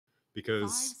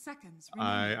because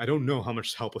I don't know how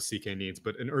much help a CK needs,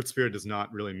 but an Earth Spirit does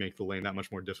not really make the lane that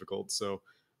much more difficult. So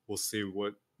we'll see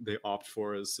what they opt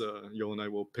for, as Yolo and I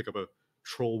will pick up a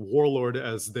Troll Warlord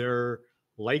as their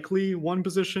likely one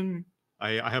position.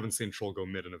 I haven't seen Troll go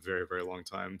mid in a very, very long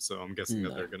time, so I'm guessing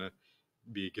that they're going to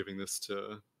be giving this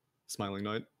to Smiling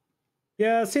Knight.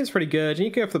 Yeah, it seems pretty good. And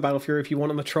you can go for the Battle Fury if you want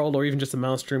on the Troll, or even just a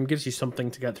Maelstrom. Gives you something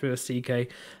to get through a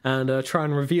CK and try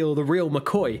and reveal the real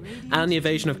McCoy. And the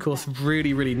evasion, of course,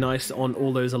 really, really nice on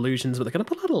all those illusions. But they're going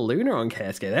to put out a Luna on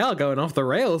KSK. They are going off the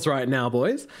rails right now,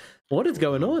 boys. What is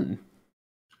going on?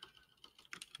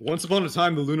 Once upon a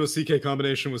time, the Luna CK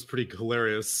combination was pretty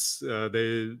hilarious.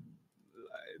 The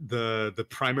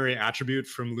primary attribute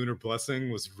from Lunar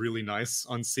Blessing was really nice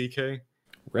on CK.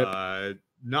 Rip.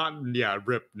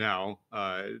 Rip now.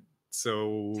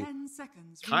 So 10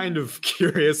 seconds, kind of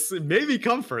curious. Maybe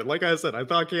comfort. Like I said, I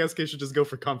thought KSK should just go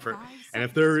for comfort. And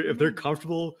if they're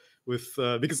comfortable with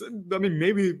because I mean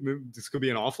maybe this could be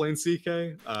an offlane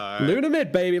CK. Luna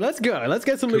mid, baby. Let's go. Let's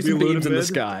get some lucid beams in the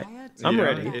sky. I'm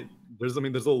ready. There's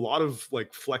a lot of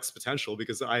like flex potential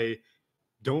because I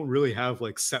don't really have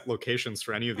like set locations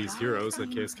for any of these heroes that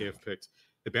KSK have picked.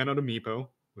 They banned out a Meepo,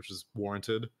 which is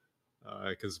warranted.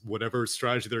 Because whatever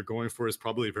strategy they're going for is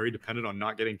probably very dependent on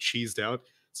not getting cheesed out.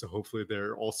 So hopefully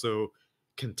they're also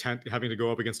content having to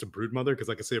go up against a Broodmother, because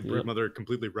like I say, a Broodmother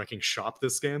completely wrecking shop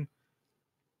this game.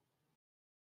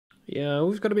 Yeah,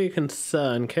 we've got to be a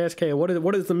concern. KSK,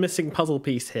 what is the missing puzzle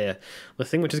piece here? The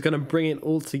thing which is going to bring it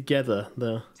all together.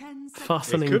 The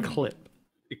fastening clip.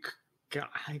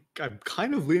 I'm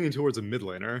kind of leaning towards a mid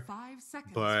laner. 5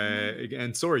 seconds.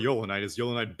 And so are Yolo Knight. Is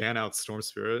Yolo Knight ban out Storm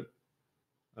Spirit?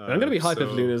 I'm gonna be hype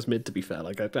if Luna's mid, to be fair.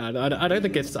 Like I don't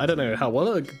think it's, I don't know how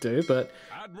well it could do, but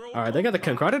all right, they got the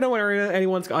Kunkka. I don't know where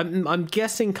anyone's. I'm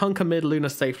guessing Kunkka mid, Luna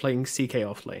safe lane, CK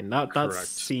off lane. That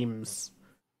seems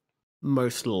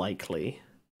most likely.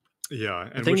 Yeah,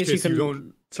 and in which case you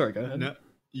don't. Sorry, go ahead.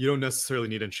 You don't necessarily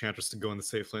need Enchantress to go in the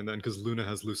safe lane then, because Luna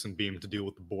has Lucent Beam to deal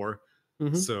with the boar.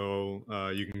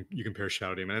 So you can pair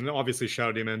Shadow Demon, and obviously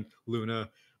Shadow Demon, Luna,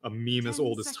 a meme as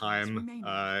old as time.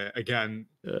 Again.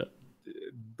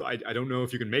 I don't know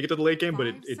if you can make it to the late game, but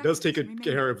it does take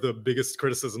care of the biggest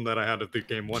criticism that I had of the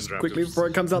game one draft. Quickly before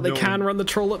it comes out, they can run the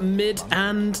Troll at mid,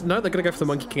 and no, they're going to go for the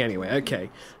Monkey King anyway.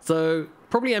 Okay, so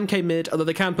probably MK mid, although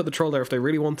they can put the Troll there if they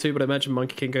really want to, but I imagine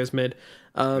Monkey King goes mid.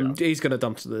 He's going to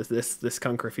dump this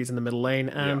Kunkka if he's in the middle lane,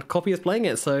 and Copy is playing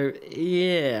it, so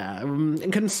yeah,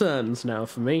 concerns now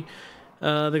for me.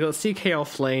 They got CK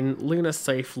off lane, Luna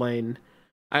safe lane,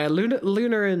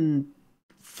 Luna and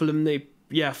Flimney.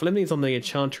 Yeah, Flimney's on the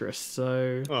Enchantress,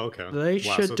 so they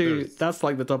should do. That's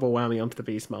like the double whammy onto the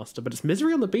Beastmaster, but it's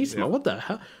Misery on the Beastmaster. What the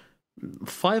hell?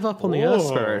 5 up on the Earth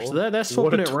Spirit. They're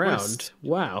swapping it around.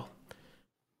 Wow,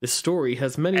 this story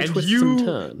has many twists and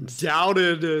turns.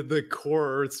 Doubted the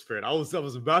core Earth Spirit. I was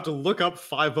about to look up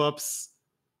 5-ups.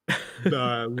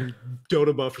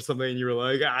 Dota buff or something, and you were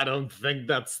like, I don't think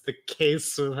that's the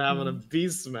case with having a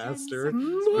Beastmaster,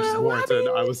 which is warranted.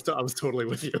 I was totally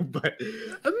with you, but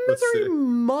Misery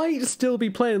might still be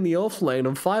playing the off lane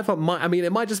on 5-up. I mean,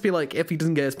 it might just be like if he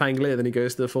doesn't get his Pangolier, then he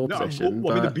goes to the full position.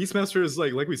 Well, I mean, the Beastmaster is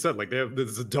like we said, like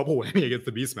there's a double whammy against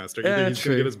the Beastmaster. Either he's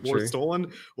gonna get his board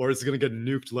stolen, or it's gonna get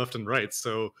nuked left and right.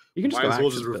 So you can might as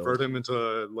well just revert him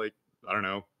into like, I don't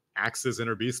know, Axe's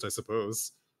Inner Beast, I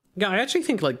suppose. Yeah, I actually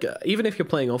think like even if you're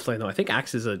playing offlane though, I think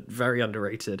axes are very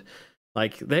underrated.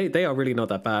 Like they are really not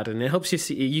that bad, and it helps you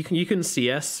see you can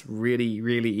CS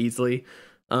really easily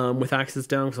with axes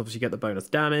down, because obviously you get the bonus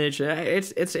damage.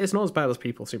 It's not as bad as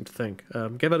people seem to think.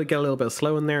 Get a little bit of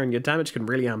slow in there, and your damage can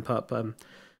really amp up. I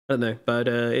don't know, but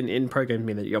in pro game,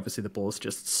 I mean, obviously the balls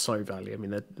just so value. I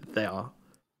mean, they are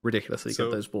ridiculously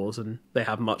good, those balls, and they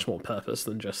have much more purpose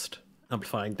than just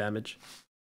amplifying damage.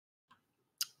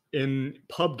 In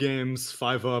pub games,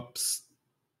 5-ups,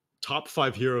 top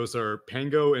 5 heroes are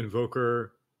Pango,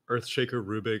 Invoker, Earthshaker,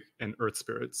 Rubik, and Earth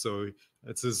Spirit. So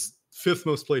it's his 5th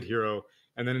most played hero.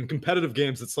 And then in competitive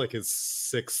games, it's like his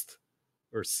 6th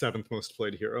or 7th most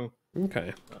played hero.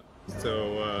 Okay.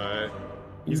 So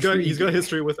he's got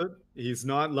history with it. He's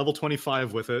not level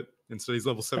 25 with it. Instead, he's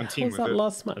level 17 with it.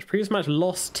 Last match? Previous match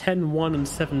lost 10-1 and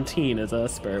 17 as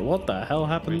Earth Spirit. What the hell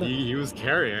happened there? He was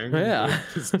carrying. Yeah.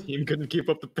 His team couldn't keep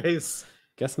up the pace.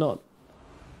 Guess not.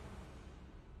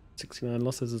 69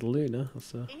 losses as Luna.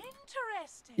 That's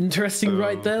interesting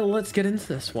right there. Let's get into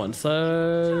this one.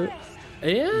 So,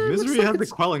 yeah. Misery had the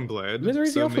Quelling Blade.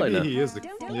 Misery's the offlaner. He is the...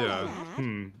 Yeah.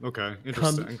 Okay.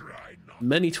 Interesting.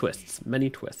 Many twists,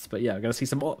 but yeah, we're gonna see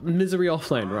some Misery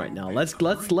offlane right now. Let's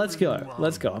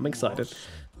go. I'm excited.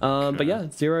 But yeah,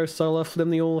 Zero, Solar,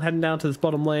 Flimney all heading down to this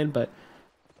bottom lane, but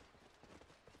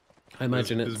I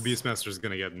imagine this Beastmaster is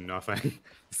gonna get nothing.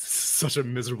 Such a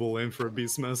miserable lane for a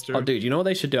Beastmaster. Oh, dude, you know what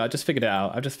they should do? I just figured it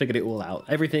out. I've just figured it all out.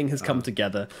 Everything has come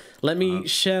together. Let me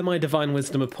share my divine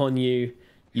wisdom upon you,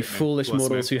 you foolish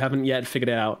mortals who haven't yet figured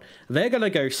it out. They're gonna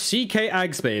go CK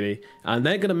Ags, baby, and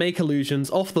they're gonna make illusions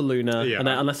off the Luna, and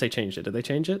unless they changed it. Did they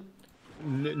change it?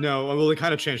 No, well, they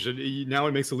kind of changed it. Now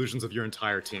it makes illusions of your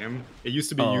entire team. It used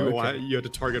to be you had to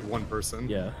target one person.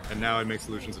 Yeah. And now it makes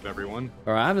illusions of everyone.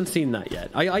 All right, I haven't seen that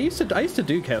yet. I used to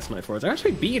do Chaos Knight for us. They're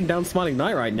actually beating down Smiling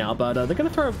Knight right now, but they're going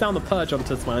to throw down the Purge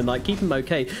onto Smiling Knight, keep him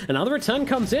okay. And now the return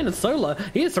comes in, and Solar,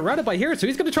 he is surrounded by heroes, so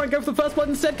he's going to try and go for the first blood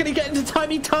instead. Can he get into time?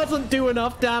 He doesn't do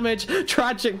enough damage.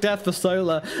 Tragic death for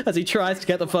Solar as he tries to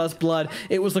get the first blood.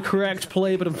 It was the correct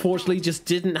play, but unfortunately just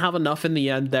didn't have enough in the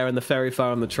end there, and the Fairy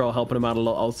Fire and the Troll helping him out a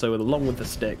lot also along with the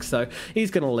stick. So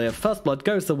he's going to live. First blood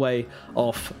goes the way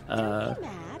of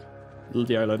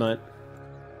Yolo Knight.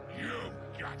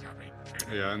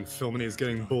 Yeah, and Filmini is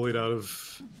getting bullied out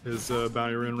of his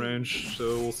bounty rune range,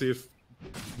 so we'll see if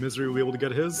Misery will be able to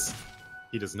get his.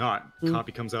 He does not.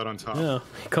 Copy comes out on top. Yeah,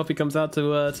 Copy comes out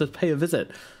to pay a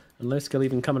visit. And low skill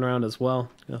even coming around as well.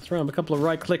 Gonna throw him a couple of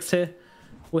right clicks here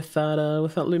with that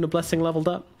Lunar Blessing leveled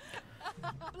up.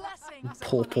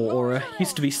 Poor Aura.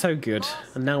 Used to be so good,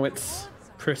 and now it's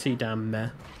pretty damn meh.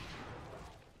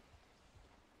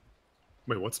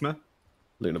 Wait, what's meh?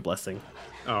 Lunar Blessing.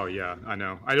 Oh yeah, I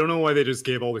know. I don't know why they just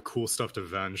gave all the cool stuff to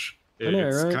Venge.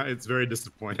 It's very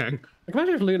disappointing. Like,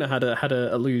 imagine if Luna had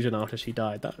a illusion after she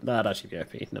died. That'd actually be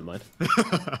OP. Never mind.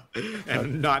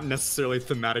 And not necessarily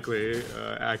thematically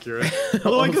accurate.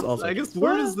 Although I guess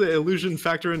where does the illusion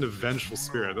factor into Vengeful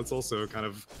Spirit? That's also kind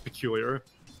of peculiar.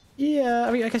 Yeah,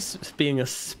 I mean, I guess being a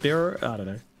spirit, I don't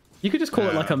know. You could just call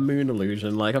it like a moon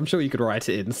illusion. Like, I'm sure you could write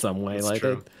it in some way. That's like,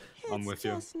 true. I'm with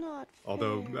you.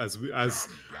 Although, as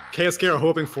KSK are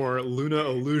hoping for, Luna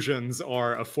illusions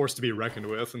are a force to be reckoned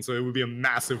with, and so it would be a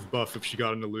massive buff if she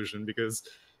got an illusion. Because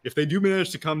if they do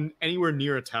manage to come anywhere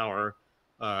near a tower,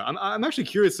 I'm actually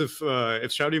curious if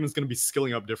Shadow Demon's going to be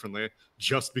skilling up differently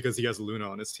just because he has Luna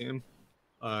on his team.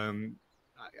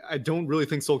 I don't really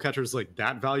think Soulcatcher is like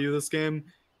that value this game.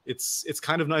 It's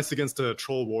kind of nice against a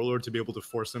Troll Warlord to be able to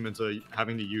force him into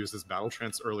having to use his Battle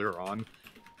Trance earlier on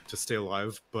to stay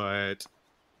alive, but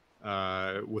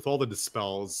with all the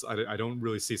dispels, I don't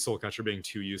really see Soulcatcher being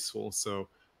too useful, so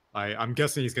I'm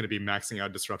guessing he's going to be maxing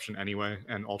out Disruption anyway,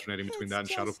 and alternating between that and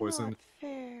Shadow Poison.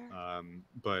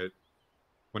 But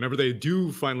whenever they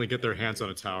do finally get their hands on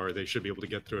a tower, they should be able to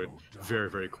get through it very,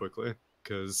 very quickly,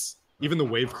 because even the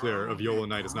wave clear of Yolo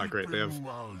Knight is not great. They have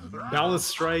Balance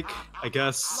Strike, I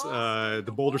guess,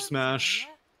 the Boulder Smash,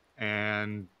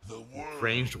 and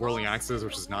ranged Whirling Axes,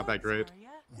 which is not that great.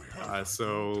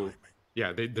 So,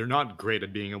 yeah, they're not great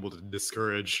at being able to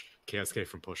discourage KSK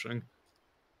from pushing.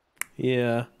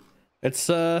 Yeah. It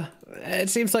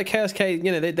seems like KSK,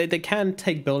 you know, they can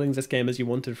take buildings this game as you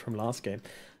wanted from last game.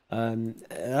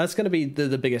 That's going to be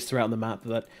the biggest threat on the map,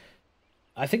 but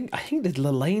I think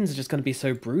the lanes are just going to be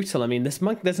so brutal. I mean,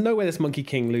 there's no way this Monkey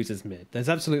King loses mid. There's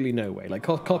absolutely no way. Like,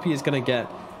 Copy is going to get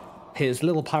his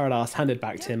little pirate ass handed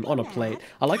back to him on a plate.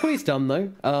 I like what he's done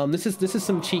though. This is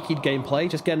some cheeky gameplay,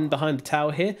 just getting behind the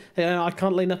tower here. I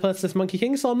can't lane up versus this Monkey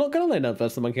King, so I'm not going to lane up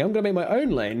versus the Monkey King. I'm going to make my own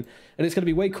lane, and it's going to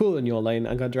be way cooler than your lane.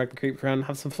 I'm going to drag the creep around and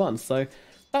have some fun. So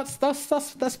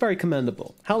that's very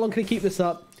commendable. How long can he keep this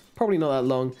up? Probably not that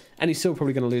long, and he's still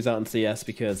probably going to lose out on CS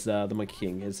because the Monkey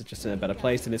King is just in a better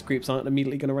place, and his creeps aren't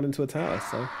immediately going to run into a tower.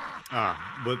 So.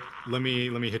 But let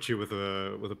me hit you with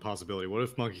a possibility. What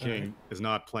if Monkey King is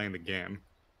not playing the game?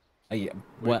 Yeah.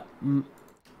 What?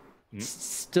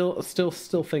 Still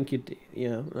think you'd.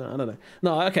 Yeah. I don't know.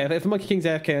 No. Okay. If Monkey King's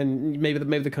AFK and maybe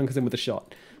the Kunker's in with a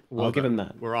shot, well, I'll give him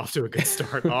that. We're off to a good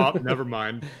start. Oh, never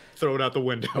mind. Throw it out the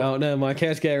window. Oh no, my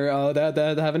KSK. Oh,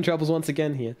 they're having troubles once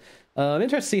again here. I'm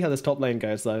interested to see how this top lane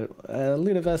goes though.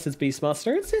 Luna versus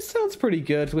Beastmaster. It sounds pretty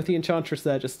good with the Enchantress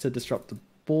there just to disrupt the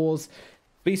boars.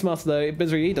 Beastmaster though,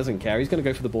 Misery, he doesn't care. He's going to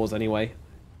go for the boars anyway.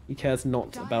 He cares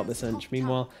not about this Ench.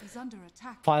 Meanwhile,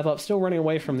 5-Up still running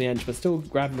away from the Ench, but still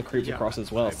grabbing the creeps across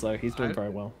as well, so he's doing very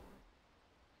well.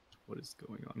 What is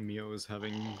going on? Mio is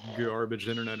having garbage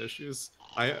internet issues.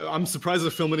 I'm surprised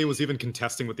that Filmini was even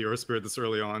contesting with the Earth Spirit this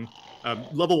early on.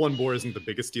 Level 1 boar isn't the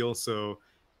biggest deal, so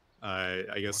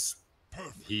I guess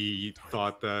he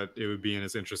thought that it would be in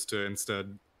his interest to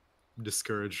instead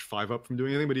discourage 5-Up from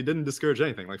doing anything, but he didn't discourage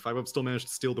anything. Like 5-Up still managed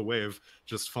to steal the wave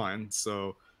just fine,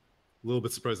 so a little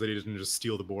bit surprised that he didn't just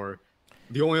steal the boar.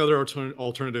 The only other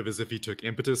alternative is if he took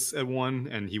Impetus at 1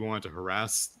 and he wanted to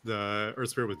harass the Earth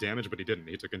Spirit with damage, but he didn't.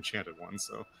 He took Enchanted 1,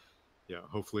 so yeah,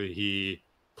 hopefully he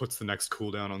puts the next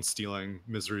cooldown on stealing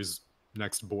Misery's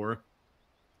next boar.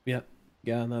 Yeah,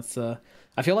 yeah, and that's.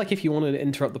 I feel like if you wanted to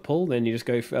interrupt the pull, then you just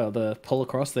go for the pull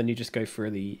across, then you just go for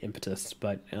the impetus.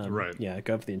 But Right. yeah,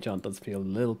 going for the enchant does feel a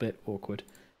little bit awkward.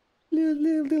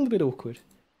 Little bit awkward.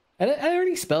 Are there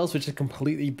any spells which just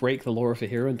completely break the lore of a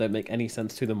hero and don't make any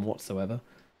sense to them whatsoever?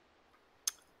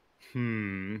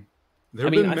 There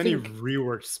have been many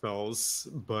reworked spells,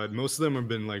 but most of them have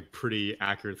been like pretty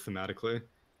accurate thematically.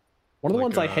 One of the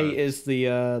ones I hate is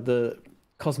the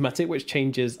cosmetic, which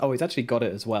changes. Oh, he's actually got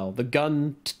it as well. The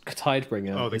gun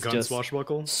Tidebringer. Oh, the gun just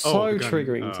swashbuckle. So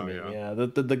triggering to me. Yeah,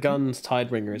 the gun's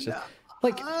Tidebringer is just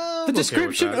like the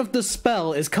description of the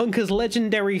spell is Kunker's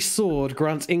legendary sword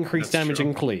grants increased damage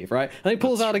and cleave, right? And he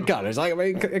pulls out a gun. It's like, I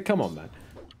mean, come on, man.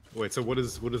 Wait, so what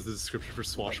is the description for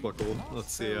swashbuckle?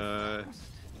 Let's see.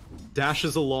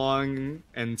 Dashes along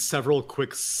and several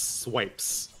quick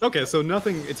swipes. Okay, so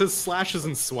nothing. It says slashes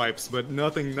and swipes, but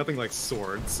nothing like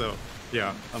sword. So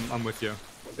yeah, I'm with you.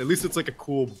 At least it's like a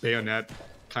cool bayonet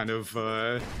kind of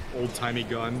old-timey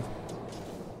gun.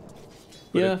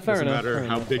 But yeah, it fair doesn't enough. matter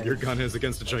how big your gun is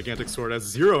against a gigantic sword. As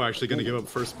Zero actually going to give up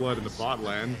first blood in the bot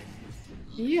lane.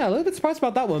 Yeah, a little bit surprised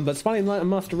about that one, but Smiling Light and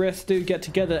Master Rest do get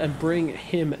together and bring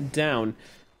him down.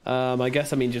 I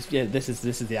guess, I mean, just, yeah, this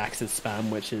is the Axis spam,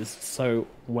 which is so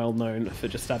well known for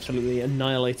just absolutely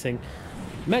annihilating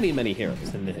many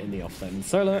heroes in the offlane.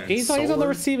 Solar, he's on the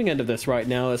receiving end of this right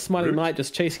now, as Smiling Light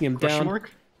just chasing him down.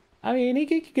 Mark? I mean, he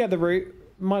could get the root.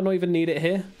 Might not even need it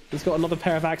here. He's got another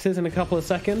pair of axes in a couple of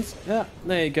seconds. Yeah,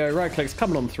 there you go. Right click's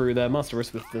coming on through there. Master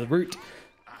Risk with the root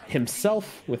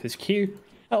himself with his Q.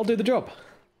 That'll do the job.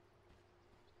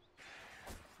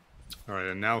 Alright,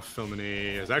 and now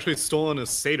Filmini has actually stolen a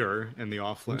Satyr in the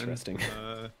offlane. Interesting.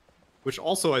 Which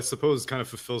also, I suppose, kind of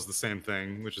fulfills the same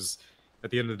thing, which is, at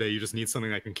the end of the day, you just need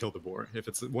something that can kill the boar. If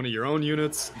it's one of your own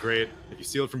units, great. If you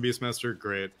steal it from Beastmaster,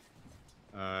 great.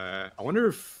 I wonder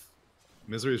if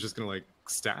Misery is just gonna, like,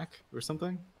 stack or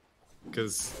something?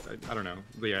 Because, I don't know.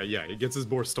 Yeah, he gets his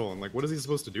boar stolen. Like, what is he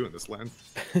supposed to do in this land?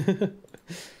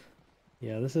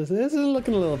 Yeah, this is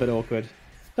looking a little bit awkward.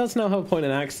 Does now have a point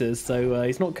in axes, so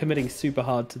he's not committing super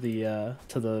hard to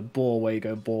the boar where you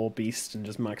go boar beast and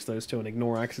just max those two and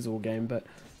ignore axes all game. But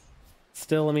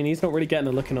still, I mean, he's not really getting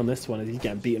a look in on this one as he's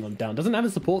getting beaten on down. Doesn't have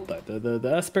his support though. The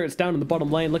Earth Spirit's down in the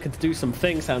bottom lane looking to do some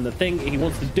things, and the thing he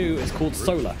wants to do is called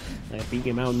Solar. They're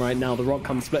beating him out right now. The rock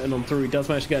comes splitting on through. He does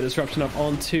manage to get a disruption up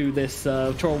onto this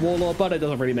Troll Warlord, but it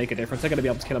doesn't really make a difference. They're going to be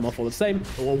able to kill him off all the same.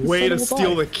 Well, way to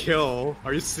steal the kill.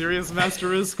 Are you serious, Master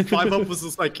Risk? 5 up was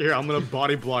just like, here, I'm going to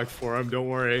body block for him, don't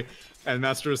worry. And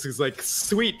Master Risk is like,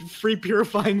 sweet, free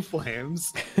purifying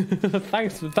flames.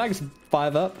 Thanks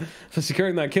 5 up for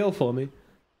securing that kill for me.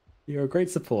 You're a great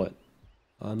support.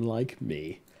 Unlike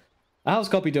me. How's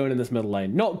Copy doing in this middle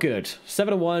lane? Not good.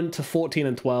 7-1 to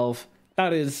 14-12.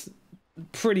 That is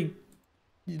pretty...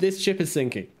 This ship is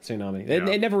sinking, Tsunami.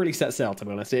 It never really set sail, to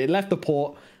be honest. It left the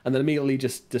port and then immediately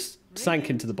just sank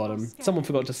into the bottom. Someone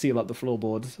forgot to seal up the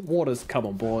floorboards. Water's come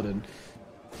on board and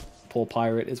poor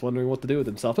Pirate is wondering what to do with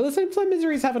himself. At the same time,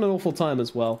 Misery's having an awful time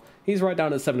as well. He's right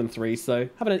down at 7-3, so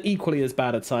having an equally as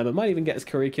bad a time. It might even get his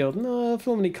career killed. No,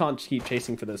 Filmini can't keep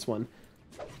chasing for this one.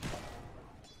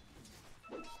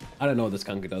 I don't know what this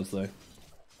Kunker does, though.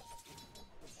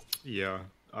 Yeah.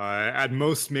 At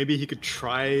most, maybe he could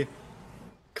try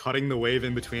cutting the wave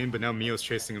in between, but now Mio's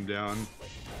chasing him down.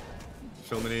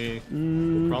 Filmini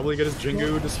will probably get his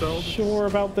Jingu dispelled. Sure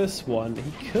about this one.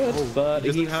 He could, but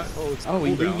he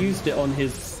reused it on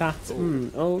his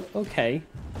Saturn. Oh, okay.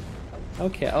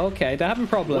 Okay, they're having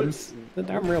problems. They're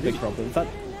having real big problems. That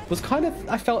was kind of,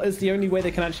 I felt, as the only way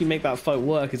they can actually make that fight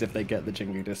work is if they get the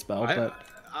Jingu dispel, but...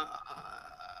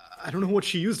 I don't know what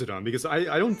she used it on, because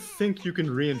I don't think you can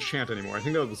re-enchant anymore. I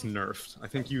think that was nerfed. I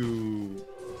think you...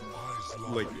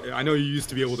 Like, I know you used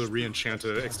to be able to re-enchant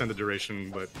to extend the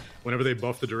duration, but whenever they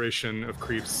buffed the duration of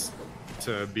creeps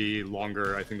to be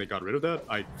longer, I think they got rid of that,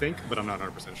 I think, but I'm not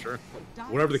 100% sure.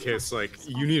 Whatever the case, like,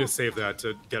 you need to save that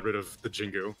to get rid of the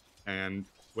Jingu, and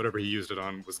whatever he used it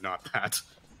on was not that.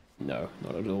 No,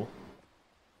 not at all.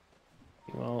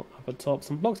 Well, up at top,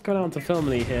 some blocks going down to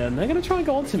Filmini here, and they're going to try and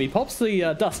go on to me. Pops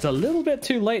the dust a little bit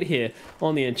too late here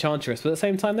on the Enchantress, but at the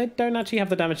same time, they don't actually have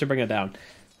the damage to bring her down.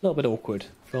 A little bit awkward.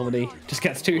 Filmini just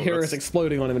gets two heroes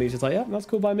exploding on him, and he's just like, yeah, that's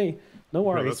cool by me. No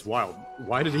worries. Bro, that's wild.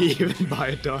 Why did he even buy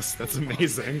a dust? That's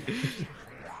amazing.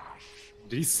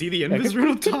 Did he see the invis rune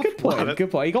on top? Good point, good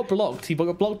point. He got blocked. He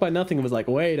got blocked by nothing and was like,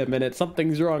 wait a minute,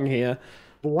 something's wrong here.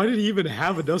 But why did he even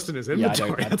have a dust in his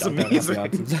inventory? That's amazing.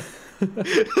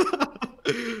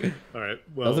 Alright,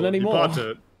 well, doesn't anymore. He bought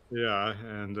it. Yeah,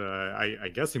 and I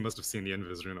guess he must have seen the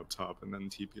invis rune up top and then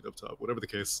TP'd up top. Whatever the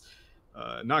case.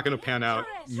 Not going to pan out.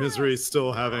 Misery's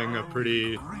still having a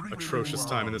pretty atrocious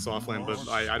time in this offlane, but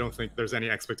I don't think there's any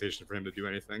expectation for him to do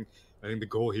anything. I think the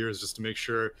goal here is just to make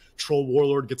sure Troll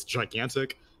Warlord gets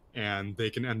gigantic, and they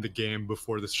can end the game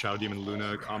before this Shadow Demon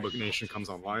Luna combination comes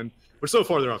online. But so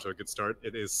far, they're off to a good start.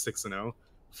 It is 6-0.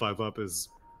 5-up is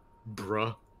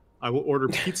bruh. I will order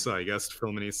pizza, I guess,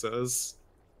 Filmini says.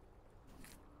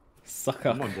 Sucker.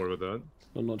 I'm on board with that.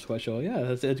 I'm not quite sure. Yeah,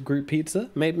 it's a group pizza.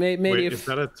 Maybe Wait, if... is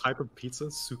that a type of pizza?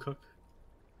 Sukuk?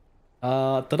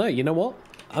 Don't know. You know what?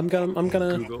 I'm gonna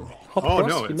Google. hop Oh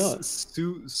across. no,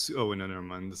 it's oh no, never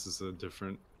mind. This is a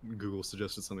different. Google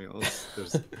suggested something else.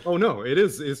 Oh no, it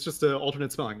is. It's just an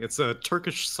alternate spelling. It's a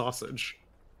Turkish sausage.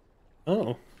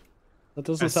 Oh, that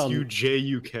doesn't sound.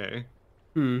 Sujuk.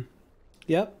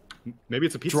 Yep. Maybe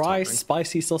it's a pizza. Dry, topping.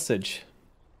 spicy sausage.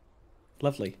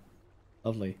 Lovely,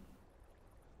 lovely.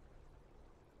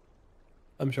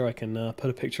 I'm sure I can put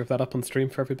a picture of that up on stream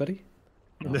for everybody.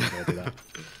 No, I'm not gonna do that. I'm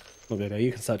not gonna do.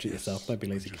 You can search it yourself. Don't be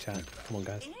lazy to chat. Come on,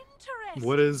 guys.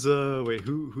 What is wait,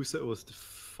 who said it was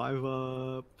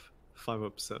 5-up?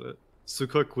 5-up said it.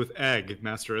 Sukuk with egg,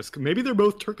 Masterisk. Maybe they're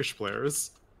both Turkish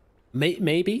players.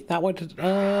 Maybe that would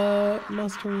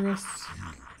Masterisk.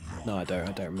 No, I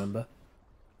don't remember.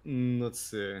 Let's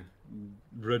see.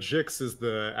 Rajix is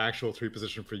the actual 3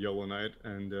 position for Yolo Knight,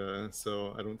 and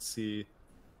so I don't see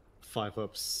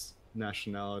 5-up's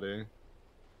nationality.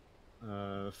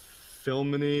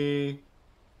 Filmini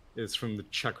is from the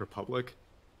Czech Republic,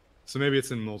 so maybe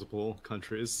it's in multiple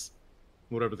countries.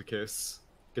 Whatever the case,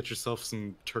 get yourself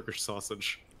some Turkish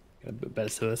sausage. Better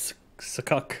to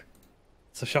sakuk,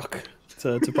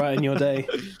 to brighten your day.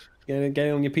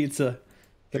 Get on your pizza.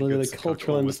 Get a little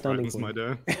cultural understanding. My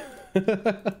day.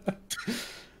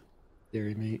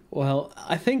 Deary me. Well,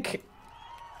 I think,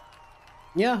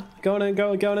 yeah, going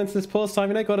into this pause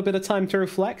time, got a bit of time to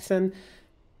reflect, and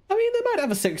I mean, they might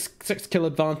have a 6 kill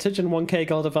advantage and 1k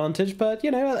gold advantage, but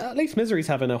at least Misery's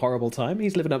having a horrible time.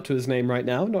 He's living up to his name right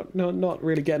now, not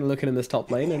really getting looking in this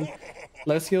top lane, and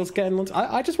Low Skill's getting.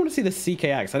 I just want to see the CK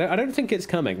Axe. I don't think it's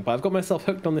coming, but I've got myself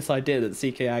hooked on this idea that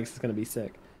CK Axe is going to be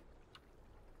sick.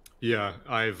 Yeah,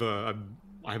 I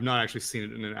have not actually seen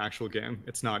it in an actual game.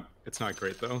 It's not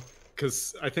great though,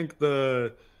 because I think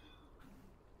like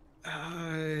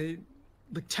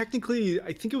technically,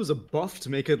 I think it was a buff to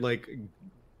make it like.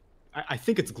 I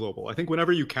think it's global. I think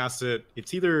whenever you cast it,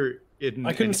 it's either in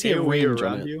I couldn't see a range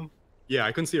around on it. you. Yeah,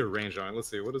 I couldn't see a range on it. Let's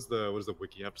see. What does the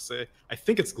wiki have to say? I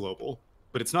think it's global,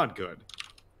 but it's not good.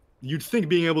 You'd think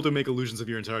being able to make illusions of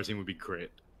your entire team would be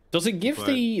great. Does it give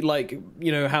the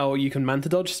how you can manta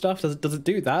dodge stuff? Does it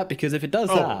do that? Because if it does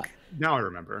that, now I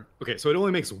remember. Okay, so it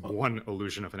only makes one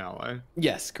illusion of an ally.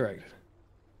 Yes, correct.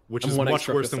 Which is much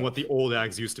worse than what the old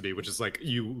Ags used to be, which is like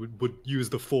you would use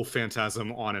the full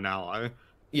Phantasm on an ally.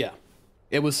 Yeah,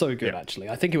 it was so good actually.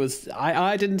 I think it was.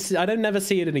 I don't never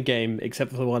see it in a game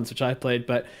except for the ones which I played.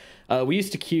 But we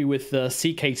used to queue with the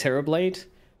CK Terrorblade.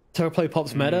 Terrorblade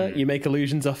pops meta. You make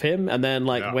illusions of him, and then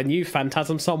when you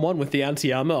Phantasm someone with the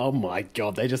anti-armor, oh my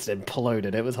god, they just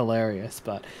imploded. It was hilarious.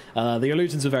 But the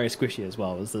illusions are very squishy as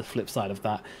well. Was the flip side of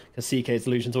that, because CK's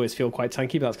illusions always feel quite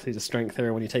tanky. But that's because he's a strength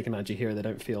hero. When you take an agi hero, they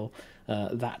don't feel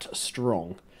that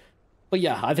strong. But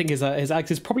yeah, I think his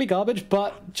axe is probably garbage,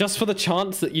 but just for the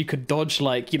chance that you could dodge,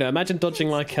 imagine dodging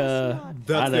like a...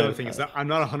 That's the other thing, is that I'm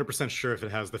not 100% sure if it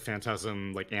has the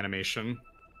Phantasm, animation.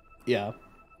 Yeah.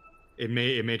 It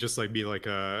may just, be like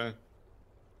a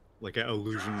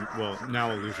illusion... Well,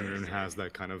 now Illusion Rune has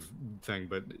that kind of thing,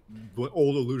 but what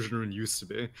old Illusion Rune used to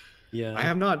be. Yeah. I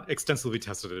have not extensively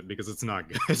tested it because it's not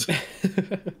good.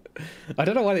 I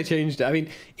don't know why they changed it. I mean,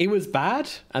 it was bad,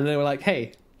 and they were like,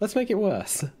 hey... let's make it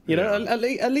worse.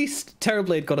 At least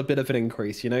Terrorblade got a bit of an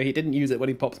increase. He didn't use it when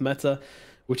he popped meta,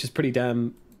 which is pretty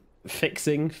damn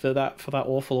fixing for that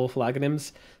awful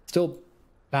Aghanims. Still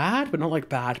bad, but not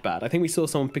bad. I think we saw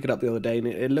someone pick it up the other day, and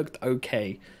it looked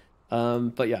okay.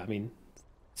 But yeah, I mean,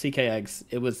 CK Eggs,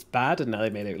 it was bad, and now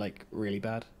they made it really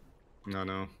bad.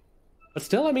 No. But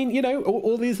still, I mean,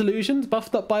 all these illusions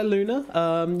buffed up by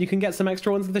Luna. You can get some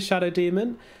extra ones with the Shadow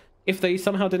Demon. If they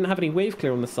somehow didn't have any wave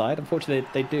clear on the side, unfortunately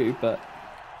they do, but...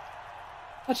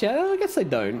 Actually, I guess they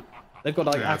don't. They've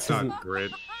got axes and...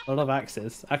 great. A lot of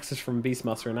axes. Axes from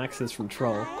Beastmaster and axes from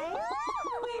Troll.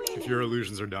 If your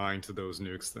illusions are dying to those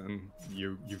nukes, then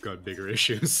you've got bigger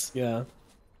issues. Yeah.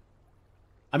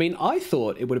 I mean, I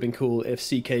thought it would have been cool if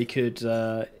CK could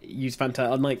use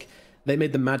unlike they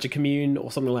made the Magic Immune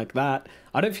or something like that.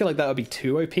 I don't feel like that would be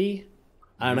too OP.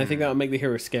 And I think that would make the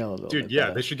hero scale a little bit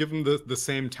better. They should give him the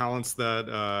same talents that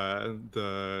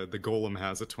the Golem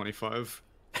has at 25.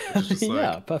 Which is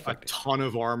just perfect. A ton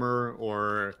of armor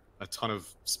or a ton of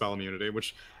spell immunity,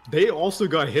 which they also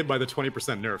got hit by the 20%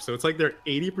 nerf. So it's like they're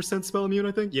 80% spell immune,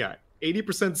 I think. Yeah,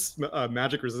 80%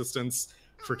 magic resistance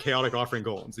for chaotic offering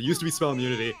golems. It used to be spell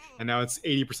immunity, and now it's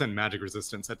 80% magic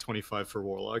resistance at 25 for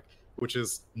warlock, which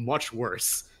is much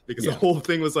worse because the whole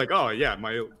thing was like, oh yeah,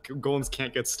 my golems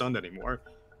can't get stunned anymore.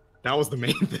 That was the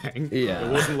main thing. Yeah,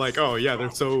 it wasn't like, oh yeah,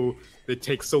 they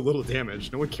take so little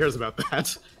damage. No one cares about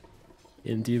that.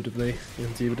 Indubitably.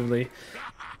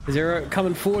 Zero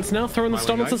coming forwards now, throwing the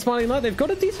stun onto Smiling Knight. They've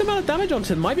got a decent amount of damage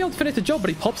onto him. Might be able to finish the job,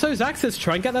 but he pops those axes,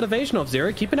 try and get that evasion off.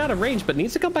 Zero keeping out of range, but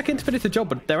needs to come back in to finish the job.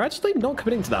 But they're actually not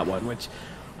committing to that one, which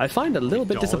I find a little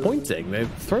bit disappointing. They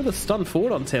throw the stun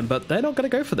forward onto him, but they're not going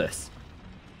to go for this.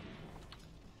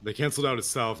 They canceled out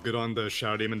itself. Good on the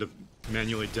Shadow Demon to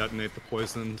manually detonate the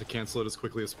poison to cancel it as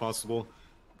quickly as possible.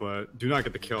 But do not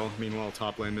get the kill. Meanwhile,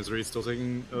 top lane Misery still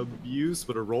taking abuse,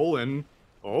 but a roll in.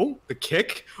 Oh, the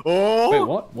kick. Oh!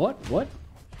 Wait, what?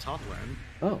 Top lane.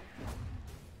 Oh.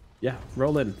 Yeah,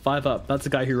 roll in. 5 up. That's the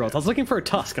guy who rolls. I was looking for a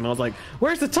Tusk, and I was like,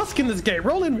 where's the Tusk in this game?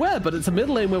 Roll in where? But it's a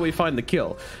middle lane where we find the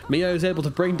kill. Mio is able to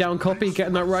bring down Copy,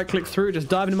 getting that right click through, just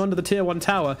diving him under the tier 1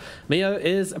 tower. Mio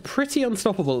is pretty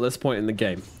unstoppable at this point in the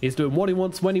game. He's doing what he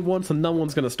wants, when he wants, and no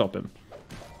one's going to stop him.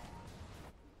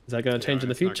 Is that going to change in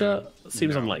the future?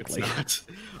 Seems unlikely. It's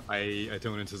not. I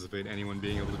don't anticipate anyone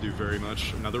being able to do very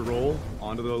much. Another roll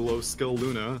onto the low skill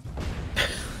Luna.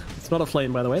 It's not a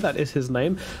flame, by the way. That is his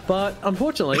name. But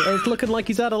unfortunately, it's looking like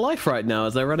he's out of life right now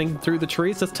as they're running through the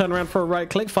trees. Just turn around for a right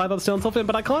click. 5 up still on top of him,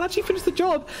 but I can't actually finish the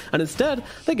job. And instead,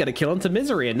 they get a kill onto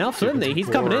Misery. And now Flimney, he's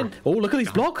coming in. Oh, look at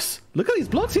these blocks. Look at these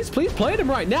blocks. He's playing him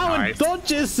right now and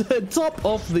dodges top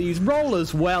of these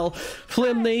rollers well.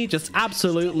 Flimney just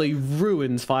absolutely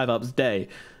ruins 5 up's day.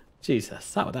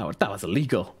 Jesus, that was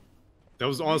illegal. That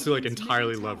was honestly like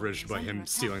entirely leveraged by him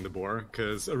stealing the boar,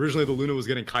 because originally the Luna was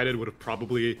getting kited, would have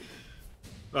probably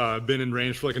been in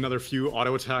range for like another few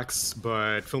auto attacks,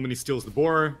 but Filmini steals the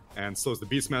boar and slows the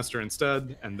Beastmaster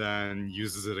instead, and then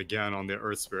uses it again on the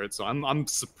Earth Spirit. So I'm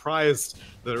surprised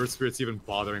that Earth Spirit's even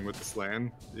bothering with this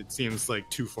lane. It seems like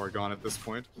too far gone at this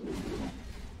point.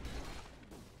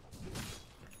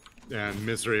 And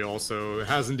Misery also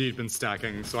has indeed been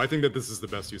stacking, so I think that this is the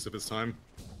best use of his time.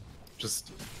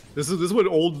 Just this is what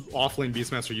old offlane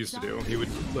Beastmaster used to do. He would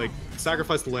like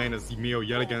sacrifice the lane as Mio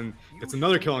yet again gets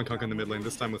another kill on Kunkka in the mid lane,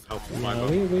 this time with help from 5 up.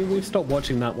 We've stopped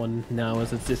watching that one now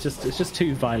as it's just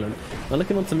too violent. We're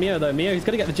looking on to Mio though. Mio, he's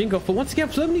got to get the Jink off, but once again,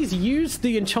 Flimney's used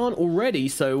the enchant already,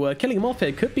 so killing him off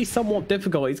here could be somewhat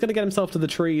difficult. He's going to get himself to the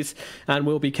trees and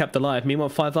will be kept alive. Meanwhile,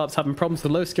 5 up's having problems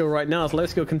with low skill right now as low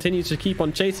skill continues to keep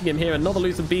on chasing him here. Another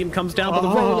loser beam comes down, but the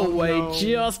roll away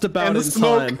just about in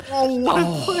time. Oh, what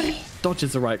a play!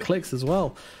 Dodges the right clicks as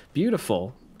well.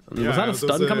 Beautiful. Yeah, was that a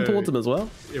stun coming towards him as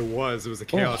well? It was. It was a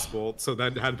Chaos Bolt, so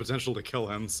that had potential to kill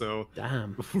him. So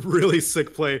damn. Really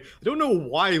sick play. I don't know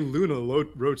why Luna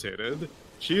rotated.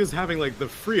 She is having like the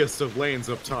freest of lanes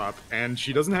up top, and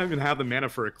she doesn't even have the mana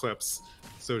for Eclipse.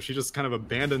 So she just kind of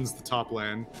abandons the top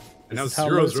lane. And now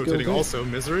Zero's rotating also.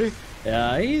 Misery.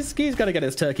 Yeah, he's got to get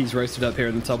his turkeys roasted up here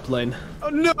in the top lane. Oh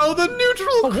no, the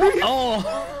neutral creep!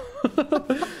 Oh!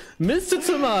 Mr.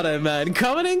 Tomato Man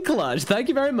coming in clutch. Thank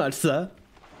you very much, sir.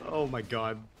 Oh my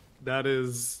god. That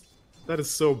is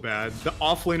so bad. The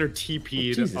offlaner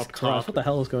TP'd up top. What the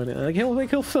hell is going on? Like,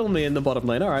 he'll film me in the bottom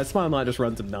lane. Alright, Smile Knight just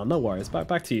runs him down. No worries.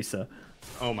 Back to you, sir.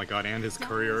 Oh my god, and his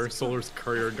courier. Solar's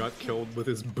courier got killed with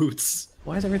his boots.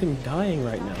 Why is everything dying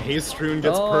right now? Haste Rune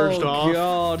gets purged off. Oh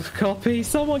god, Copy.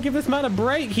 Someone give this man a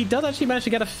break. He does actually manage to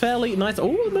get a fairly nice...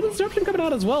 Oh, a middle disruption coming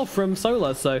out as well from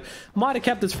Solar, so might have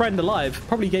kept his friend alive.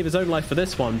 Probably gave his own life for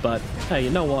this one, but hey,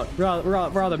 you know what?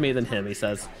 Rather me than him, he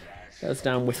says. Goes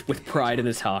down with pride in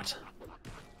his heart.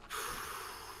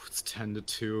 It's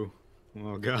 10-2.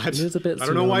 Oh god. It is a bit I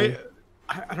don't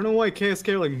know why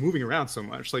KSK are like moving around so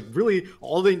much. Like really,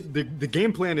 all the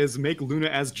game plan is make Luna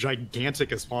as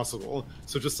gigantic as possible.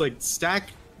 So just like stack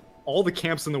all the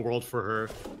camps in the world for her.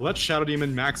 Let Shadow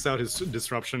Demon max out his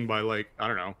disruption by like, I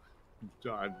don't know,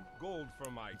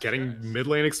 getting mid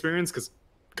lane experience, because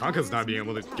Kunkka's not being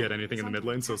able to get anything in the mid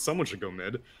lane, so someone should go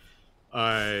mid.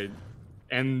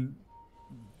 And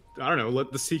I don't know,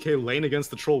 let the CK lane against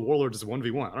the Troll Warlord just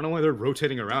 1v1. I don't know why they're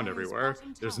rotating around everywhere.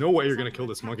 There's no way you're going to kill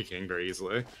this Monkey King very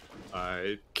easily.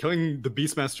 Killing the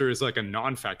Beastmaster is like a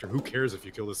non-factor. Who cares if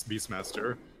you kill this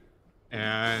Beastmaster?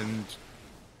 And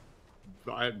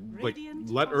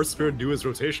let Earth Spirit do his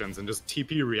rotations and just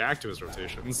TP react to his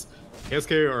rotations.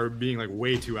 KSK are being like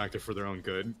way too active for their own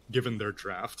good, given their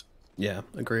draft. Yeah,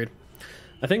 agreed.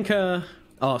 I think,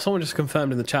 someone just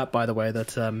confirmed in the chat, by the way,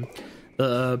 that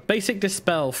the basic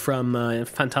Dispel from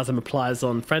Phantasm applies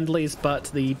on friendlies, but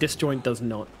the Disjoint does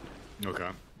not. Okay.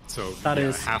 So That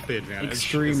is half the advantage.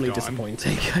 extremely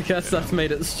disappointing. I guess that's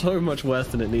made it so much worse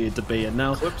than it needed to be. And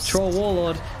now Troll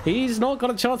Warlord, he's not got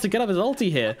a chance to get up his ulti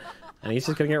here. And he's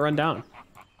just going to get run down.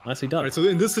 Nicely done. Alright, so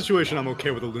in this situation, I'm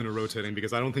okay with the Luna rotating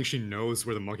because I don't think she knows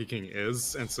where the Monkey King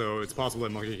is. And so it's possible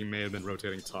that Monkey King may have been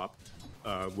rotating top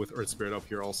with Earth Spirit up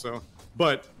here also.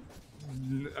 But,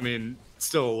 I mean,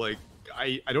 still, like,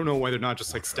 I don't know why they're not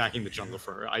just, like, stacking the jungle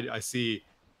for her. I see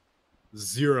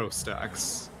 0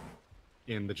 stacks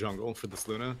in the jungle for this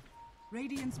Luna.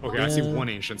 Okay, I see 1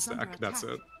 ancient stack. That's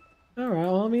it. Alright,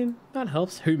 well, I mean, that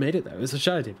helps. Who made it, though? It was a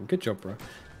Shadow Demon. Good job, bro.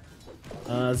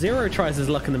 Zero tries his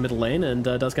luck in the middle lane and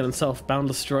does get himself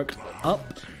Boundless Struck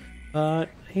up.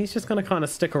 He's just going to kind of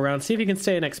stick around, see if he can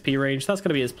stay in XP range. That's going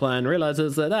to be his plan.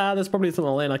 Realizes that, there's probably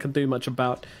something lane I can do much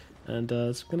about. And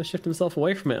is going to shift himself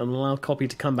away from it and allow Copy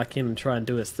to come back in and try and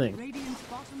do his thing.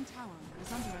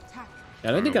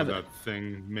 I don't think what that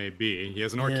thing may be. He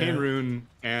has an Arcane Rune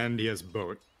and he has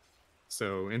Boat.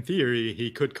 So in theory, he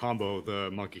could combo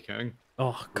the Monkey King.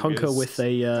 Oh, Conquer with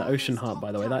a Ocean Heart,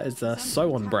 by the way. That is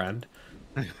so on brand.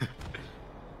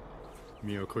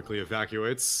 Mio quickly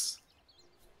evacuates.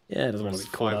 Yeah, doesn't want to be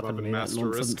caught up in any of that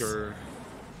nonsense. Or...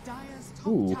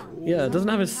 Ooh, yeah, it doesn't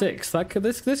have a 6.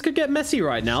 This could get messy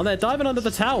right now. They're diving under the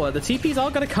tower. The TPs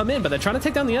are going to come in, but they're trying to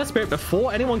take down the Earth Spirit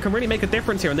before anyone can really make a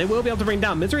difference here, and they will be able to bring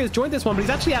down. Misery has joined this one, but he's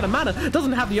actually out of mana,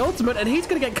 doesn't have the ultimate, and he's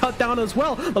going to get cut down as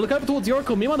well. But look over towards the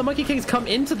Oracle. Meanwhile, the Monkey King's come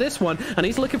into this one, and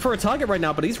he's looking for a target right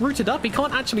now, but he's rooted up. He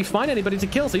can't actually find anybody to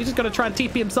kill, so he's just going to try and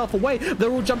TP himself away.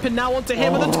 They're all jumping now onto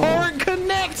him, and the torrent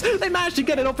connects. They managed to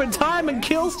get it off in time and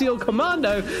kill steal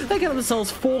Kommando. They get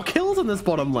themselves 4 kills in this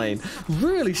bottom lane.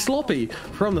 Really sloppy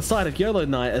from the side of Yolo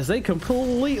Knight as they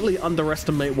completely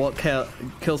underestimate what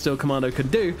Killsteal Kommando can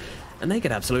do, and they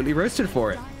get absolutely roasted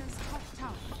for it.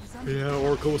 Yeah,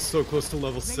 Oracle was so close to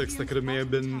level 6 that may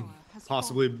have been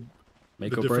possibly the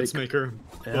difference maker,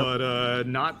 but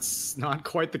not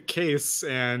quite the case.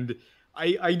 And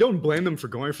I don't blame them for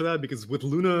going for that, because with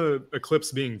Luna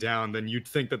Eclipse being down, then you'd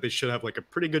think that they should have like a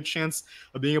pretty good chance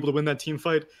of being able to win that team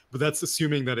fight. But that's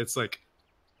assuming that it's like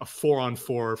a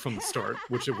 4-on-4 from the start,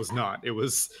 which it was not. It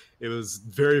was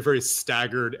very, very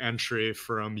staggered entry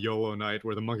from Yolo Knight,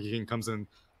 where the Monkey King comes in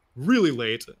really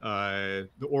late. The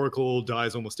Oracle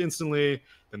dies almost instantly.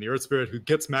 Then the Earth Spirit, who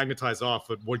gets magnetized off,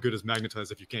 but what good is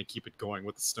magnetized if you can't keep it going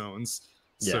with the stones?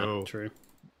 Yeah, so, true.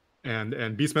 And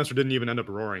Beastmaster didn't even end up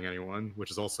roaring anyone,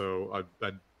 which is also,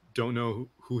 I don't know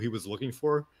who he was looking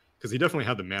for, because he definitely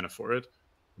had the mana for it.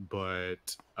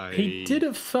 But he did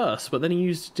at first, but then he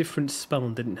used a different spell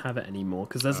and didn't have it anymore,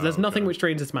 because there's nothing which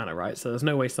drains his mana, right? So there's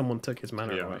no way someone took his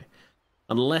mana away,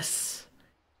 unless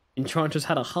Enchantress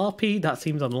had a harpy. That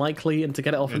seems unlikely, and to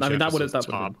get it off, I mean, that would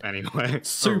have anyway.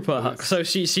 Super. So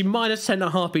she minus 10 a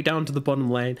harpy down to the bottom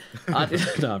lane. No,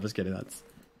 I'm just kidding. That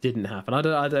didn't happen.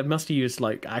 I must have used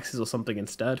like axes or something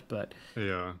instead, but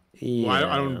yeah. Well,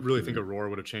 I don't really think a roar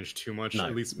would have changed too much.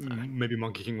 At least maybe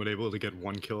Monkey King would be able to get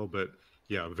 1 kill, but.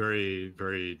 Yeah, very,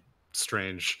 very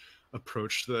strange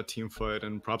approach to that team fight,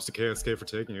 and props to KSK for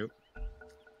taking it.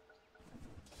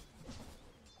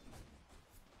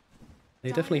 They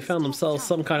definitely found themselves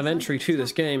some kind of entry to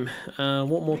this game.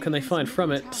 What more can they find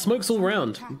from it? Smokes all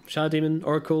round. Shadow Demon,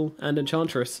 Oracle, and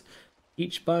Enchantress.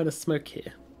 Each buying a smoke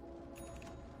here.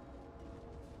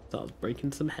 Starts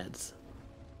breaking some heads.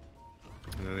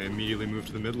 And then they immediately move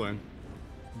to the mid lane.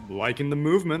 Liking the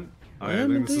movement. I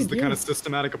think this is the kind of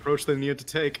systematic approach they needed to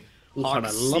take. I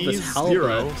love this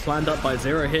halberd planned up by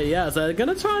Zero here. Yeah, so they're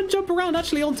going to try and jump around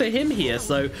actually onto him here.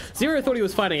 So Zero thought he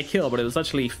was finding a kill, but it was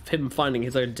actually him finding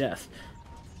his own death.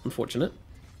 Unfortunate.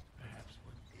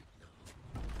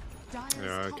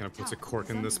 Yeah, it kind of puts a cork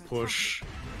in this push.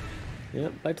 Yeah,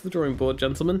 back to the drawing board,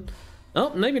 gentlemen.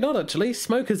 Oh, maybe not actually.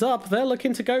 Smoke is up. They're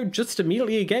looking to go just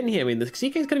immediately again here. I mean, the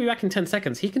CK is going to be back in 10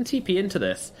 seconds. He can TP into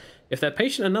this. If they're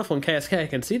patient enough on KSK, I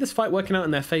can see this fight working out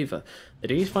in their favor. They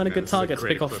do need to find a good target to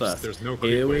pick off first.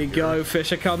 Here we go.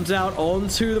 Fisher comes out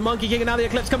onto the Monkey King, and now the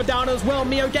Eclipse coming down as well.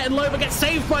 Mio getting low, but gets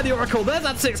saved by the Oracle. There's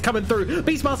that 6 coming through.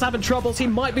 Beastmaster having troubles. He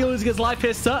might be losing his life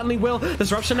here. Certainly will.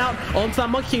 Disruption out onto that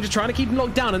Monkey King, just trying to keep him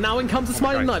locked down. And now in comes the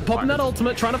Smiling Knight, popping that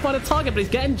ultimate, trying to find a target, but he's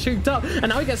getting choked up. And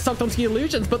now he gets stuck onto the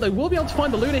illusions, but they will be able to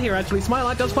find the Luna here, actually. Smiling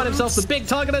Knight does find himself the big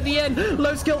target at the end.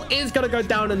 Low skill is going to go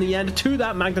down in the end to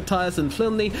that Magnetize, and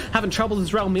Flinley having troubles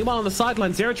as well. Meanwhile, on the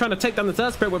sideline, Zero trying to take down the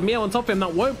Earth Spirit with Mio on top of him.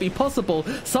 That won't be possible.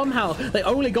 Somehow, they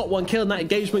only got 1 kill in that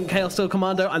engagement, Killsteal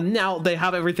Kommando, and now they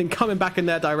have everything coming back in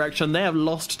their direction. They have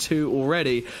lost 2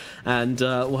 already. And,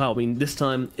 well, I mean, this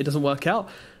time it doesn't work out.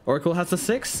 Oracle has the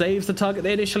 6, saves the target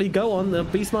they initially go on. The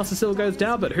Beastmaster still goes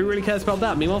down, but who really cares about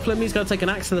that? Meanwhile, Flimley's going to take an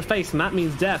axe to the face, and that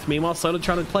means death. Meanwhile, Solar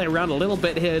trying to play around a little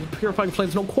bit here. Purifying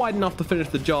Flame's not quite enough to finish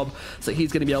the job, so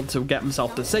he's going to be able to get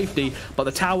himself to safety. But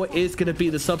the tower is going to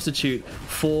be the substitute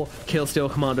for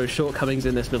Killsteal Commando's shortcomings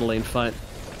in this middle lane fight.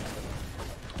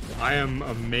 I am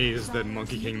amazed that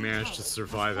Monkey King managed to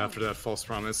survive after that false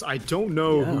promise. I don't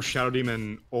know who Shadow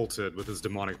Demon ulted with his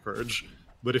Demonic Purge,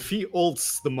 but if he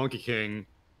ults the Monkey King,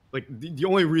 like, the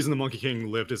only reason the Monkey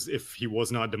King lived is if he was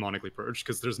not demonically purged,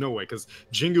 because there's no way, because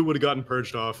Jingu would have gotten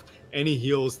purged off, any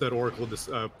heals that Oracle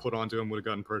put onto him would have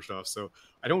gotten purged off, so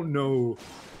I don't know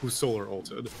who Solar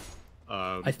ulted.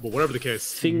 But whatever the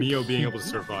case, Mio being able to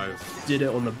survive. Did it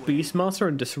on the Beastmaster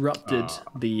and disrupted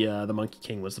the Monkey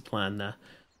King was the plan there.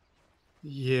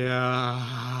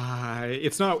 Yeah,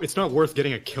 it's not worth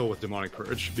getting a kill with Demonic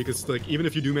Purge, because like even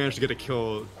if you do manage to get a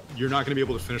kill, you're not going to be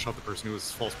able to finish off the person who was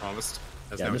false promised.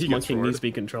 Yeah, this Monkey King needs to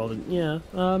be controlled. Yeah,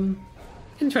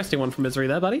 interesting one from Misery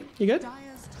there, buddy. You good?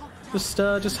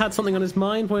 Just had something on his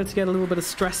mind, wanted to get a little bit of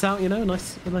stress out, you know, a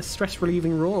nice stress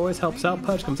relieving roar always helps out.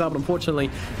 Purge comes out, but unfortunately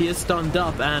he is stunned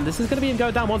up, and this is going to be him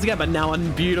go down once again, but now a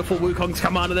beautiful Wukong's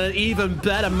command, and an even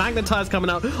better Magnetize coming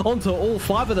out onto all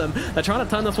 5 of them. They're trying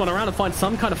to turn this one around and find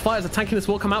some kind of fires. Attacking this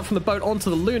will come out from the boat onto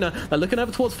the Luna. They're looking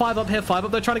over towards 5 up here, 5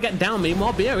 up, they're trying to get down.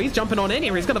 Meanwhile, Bio, he's jumping on in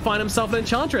here, he's going to find himself an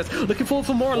Enchantress. Looking forward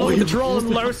for more along control, and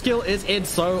low skill is in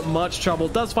so much trouble.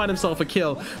 Does find himself a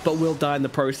kill, but will die in the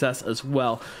process as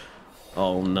well.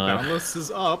 Oh no. Boundless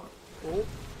is up. Oh.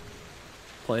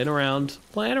 Playing around.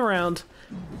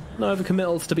 No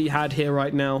overcommittals to be had here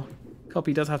right now.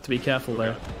 Copy does have to be careful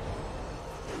though.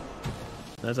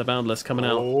 There's a Boundless coming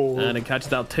out. And it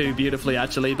catches out 2 beautifully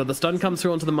actually, but the stun comes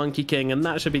through onto the Monkey King, and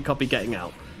that should be Copy getting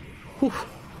out. Whew.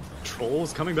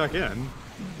 Troll's coming back in,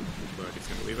 but he's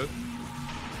gonna leave it.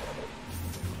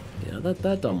 Yeah,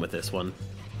 they're done with this one.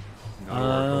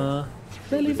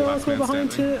 Really, the Oracle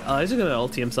behind it? Oh, he's just gonna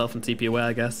ulti himself and TP away,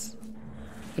 I guess.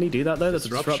 Can he do that though? There's a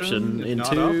disruption in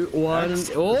 2, 1.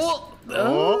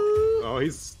 Oh,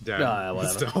 he's dead. Whatever.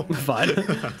 Still. Fine.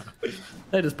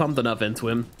 They just pumped enough into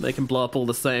him. They can blow up all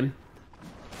the same.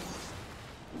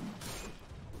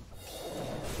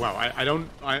 Wow,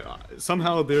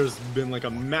 somehow there's been like a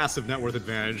massive net worth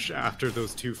advantage after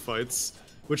those 2 fights.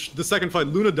 Which, the second fight,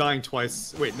 Luna dying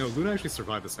twice. Wait, no, Luna actually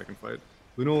survived the second fight.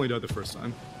 Luna only died the first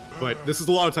time. But this is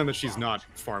a lot of time that she's not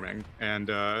farming, and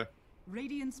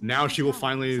now she will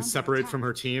finally separate from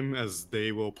her team as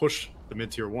they will push the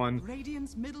mid-tier 1,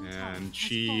 and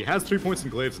she has 3 points in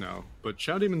glaives now, but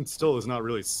Shadow Demon still is not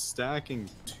really stacking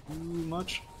too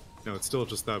much. No, it's still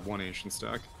just that 1 ancient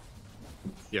stack.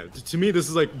 Yeah, to me this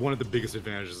is like one of the biggest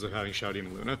advantages of having Shadow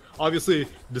Demon Luna. Obviously,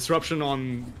 disruption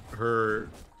on her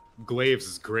glaives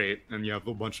is great, and you have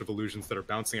a bunch of illusions that are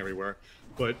bouncing everywhere.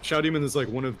 But Shadow Demon is like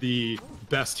one of the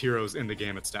best heroes in the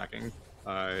game at stacking.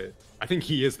 I think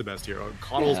he is the best hero.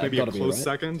 Coddle's maybe a close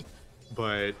second,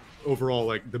 but overall,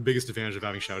 like the biggest advantage of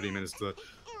having Shadow Demon is the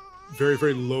very,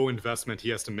 very low investment he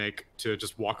has to make to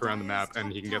just walk around the map,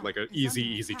 and he can get like an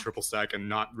easy triple stack and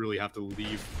not really have to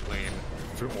leave lane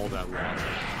for all that long.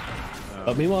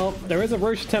 But meanwhile, there is a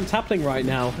Roche attempt happening right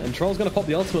now, and Troll's going to pop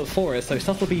the ultimate for it, so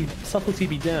subtlety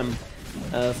be damned.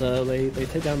 As they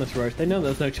take down this Roche. They know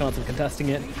there's no chance of contesting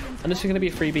it, and this is going to be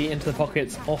a freebie into the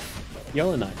pockets of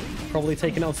Yolo Knight. Probably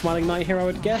taking out Smiling Knight here, I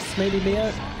would guess. Maybe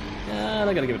Mio. They're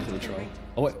going to give it to the Troll.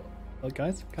 Oh wait,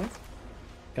 guys?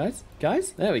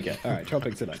 There we go. All right, Troll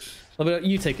picks it up.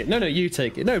 You take it. No, you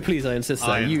take it. No, please, I insist.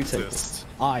 You take it.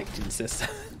 I insist.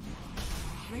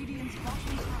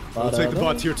 I'll take the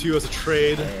bot tier 2 as a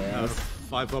trade.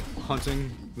 5 up hunting.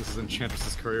 This is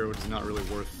Enchantress's Courier, which is not really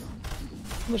worth.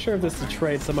 I'm not sure if this is a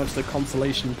trade so much the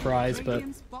consolation prize, but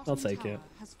I'll take it.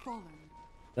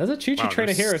 There's a Choo-Choo train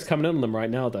of heroes coming in on them right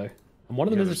now, though. And one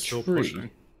of them is a tree. Pushing.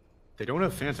 They don't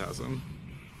have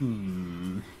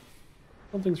Phantasm.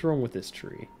 Something's wrong with this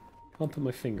tree. Can't put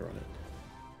my finger on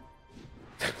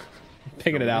it.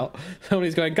 Picking it out.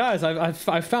 Somebody's going, guys,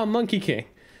 I've found Monkey King.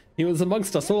 He was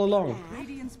amongst us all along.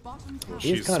 Well,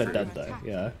 He's kind of dead, though,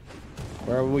 yeah.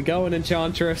 Where are we going,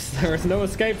 Enchantress? There is no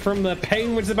escape from the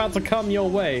pain which is about to come your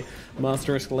way.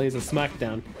 Master Risk lays a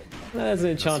smackdown. There's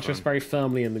an Enchantress very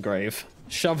firmly in the grave.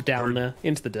 Shoved down there,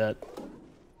 into the dirt.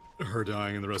 Her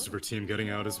dying and the rest of her team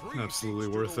getting out is absolutely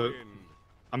worth it.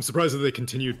 I'm surprised that they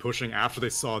continued pushing after they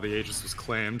saw the Aegis was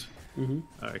claimed.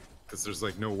 Because there's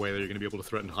like no way that you're going to be able to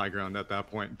threaten high ground at that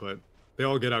point, but they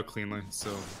all get out cleanly, so...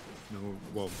 No,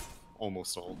 well,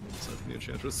 almost all, except for the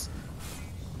Enchantress.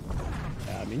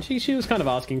 Yeah, I mean, she was kind of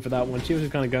asking for that one. She was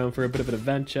just kind of going for a bit of an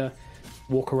adventure,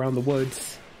 walk around the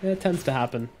woods. Yeah, it tends to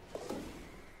happen.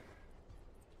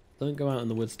 Don't go out in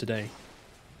the woods today.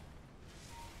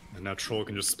 And now Troll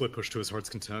can just split push to his heart's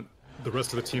content. The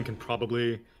rest of the team can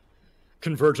probably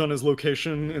converge on his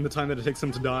location in the time that it takes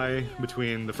him to die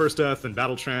between the first death and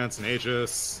Battle Trance and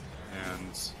Aegis,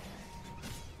 and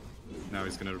now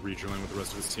he's going to rejoin with the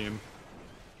rest of his team.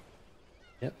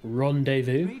 Yep,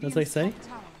 rendezvous, as they say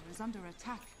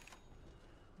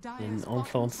in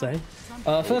Francais.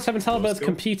 First Heaven's Halberds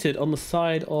competed on the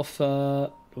side of...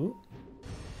 Ooh.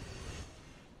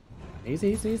 He's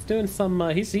doing some...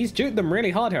 he's juked them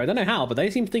really hard here. I don't know how, but they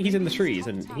seem to think he's in the trees,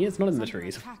 and he is not in the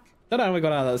trees. Don't know how we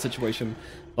got out of that situation,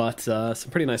 but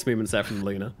some pretty nice movements there from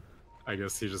Luna. I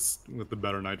guess he just, with the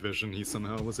better night vision, he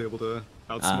somehow was able to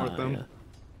outsmart them. Yeah.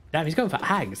 Damn, he's going for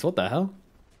Hags. What the hell?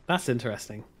 That's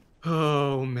interesting.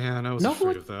 Oh man, I was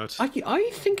afraid of that. I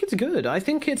think it's good. I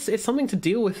think it's something to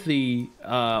deal with the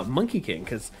Monkey King,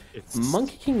 because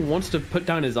Monkey King wants to put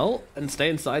down his ult and stay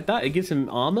inside that. It gives him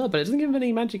armor, but it doesn't give him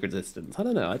any magic resistance. I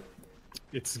don't know.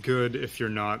 It's good if you're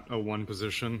not a one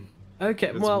position.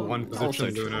 Okay, well, one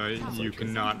position Luna, you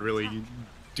cannot really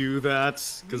do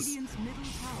that, because...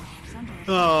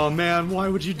 Oh man, why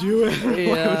would you do it?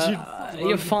 Yeah,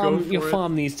 your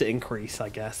farm needs to increase, I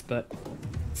guess, but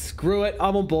screw it,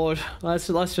 I'm on board. Let's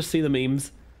just see the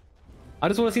memes. I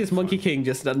just want to see this Monkey King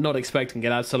just not expecting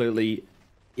get absolutely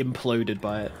imploded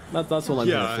by it. That's all I'm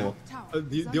here for.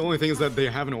 The only thing is that they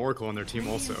have an Oracle on their team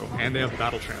also, and they have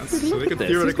Battle Trance, so they can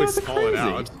theoretically stall it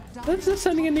out. They're just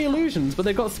sending in the illusions, but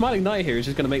they've got Smiling Knight here, who's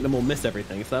just going to make them all miss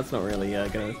everything, so that's not really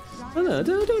going to... I don't know,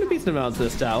 doing a decent amount to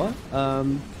this tower.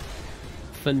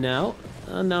 For now.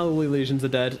 Now all the illusions are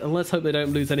dead, and let's hope they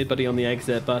don't lose anybody on the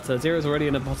exit, but Zero's already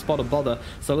in a spot of bother,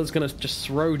 so let's going to just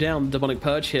throw down the Demonic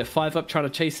Purge here. 5 up trying to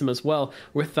chase him as well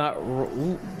with that.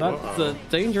 That's a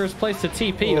dangerous place to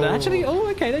TP, but actually,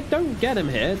 okay, they don't get him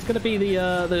here. It's going to be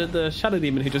the Shadow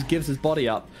Demon who just gives his body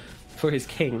up for his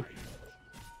king.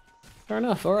 Fair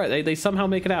enough, alright, they somehow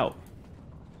make it out.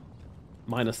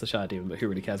 Minus the Shadow Demon, but who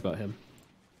really cares about him?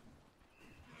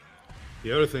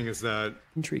 The other thing is that...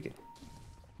 Intriguing.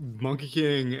 Monkey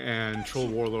King and Troll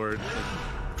Warlord,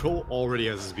 Troll already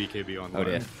has his BKB online. Oh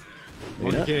dear.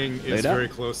 Monkey King is very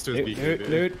close to his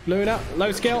BKB. Luna,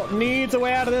 low skill, needs a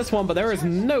way out of this one, but there is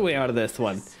no way out of this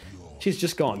one. She's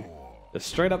just gone. Just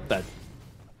straight up dead.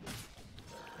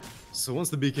 So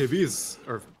once the BKBs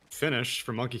are finished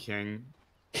for Monkey King,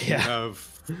 you have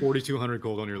 4,200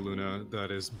 gold on your Luna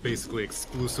that is basically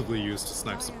exclusively used to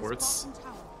snipe supports.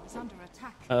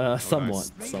 Somewhat.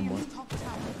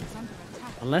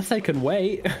 Unless they can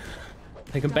wait.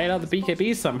 They can bait out the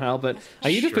BKBs somehow, but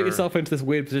you just put yourself into this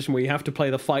weird position where you have to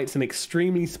play the fights in an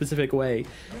extremely specific way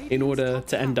in order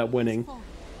to end up winning.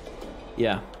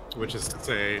 Yeah. Which is to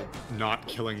say, not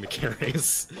killing the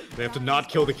carries. They have to not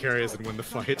kill the carries and win the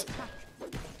fight.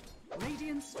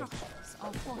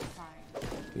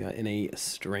 Yeah, in a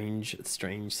strange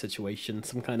situation.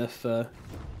 Some kind of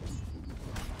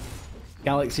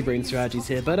galaxy brain strategies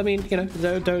here, but I mean, you know,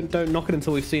 don't knock it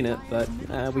until we've seen it. But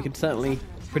we can certainly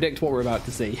predict what we're about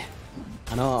to see,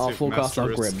 and our forecasts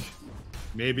are grim.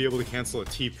 May be able to cancel a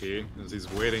TP as he's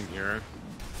waiting here.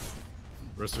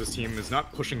 The rest of his team is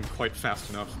not pushing quite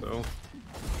fast enough, though.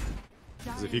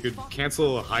 Because if you could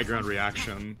cancel a high ground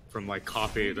reaction from like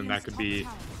copy, then that could be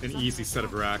an easy set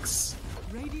of racks.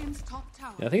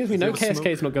 Yeah, I think we know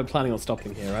KSK's not planning on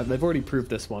stopping here, right? They've already proved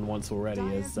this one once already,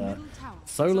 as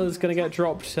Solar's going to get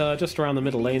dropped just around the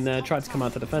middle lane there, tried to come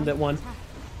out to defend it one.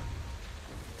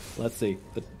 Let's see,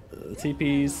 the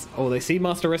TPs, they see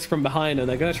Master Risk from behind, and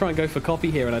they're going to try and go for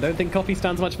Copy here, and I don't think Copy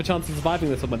stands much of a chance of surviving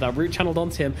this one, but that root channeled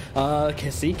onto him.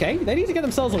 CK, they need to get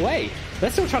themselves away.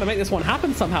 They're still trying to make this one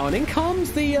happen somehow, and in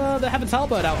comes the Heaven's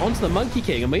Halberd out onto the Monkey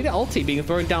King, and made it ulti being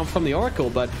thrown down from the Oracle,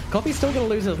 but Copy's still going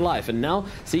to lose his life, and now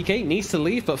CK needs to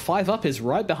leave, but 5 up is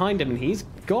right behind him, and he's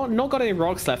not got any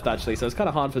rocks left, actually, so it's kind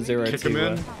of hard for Zero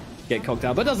to get cocked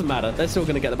out, but it doesn't matter. They're still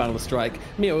going to get the Battle of Strike.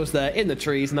 Mio's there in the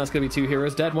trees, and that's going to be 2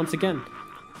 heroes dead once again.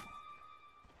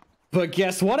 But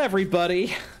guess what,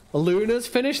 everybody? Luna's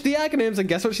finished the Aghanims, and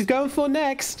guess what she's going for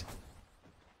next?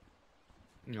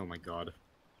 Oh my god.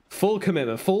 Full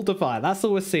commitment, full defy. That's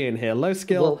all we're seeing here. Low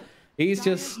skill. Well, he's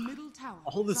just...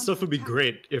 All this stuff would be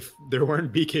great if there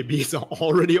weren't BKBs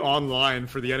already online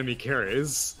for the enemy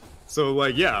carries. So,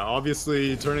 like, yeah,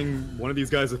 obviously turning one of these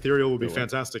guys ethereal would be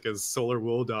fantastic, as Solar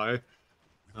will die.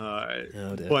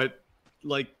 But,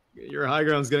 like... Your high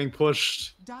ground's getting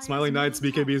pushed. Smiling Knight's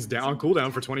BKB is down,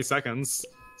 cooldown for 20 seconds.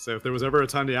 So if there was ever a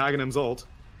time to Aghanim's ult,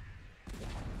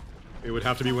 it would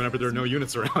have to be whenever there are no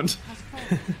units around.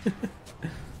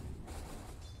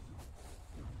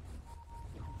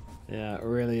 Yeah,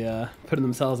 really putting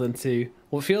themselves into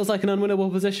what feels like an unwinnable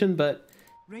position, but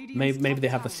Maybe they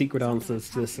have the secret answers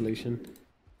to this solution.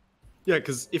 Yeah,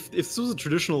 because if this was a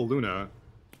traditional Luna,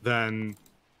 then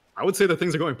I would say that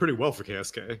things are going pretty well for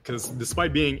KSK. Because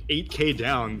despite being 8k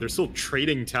down, they're still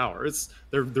trading towers.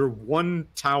 They're 1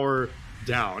 tower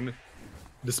down,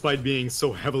 despite being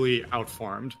so heavily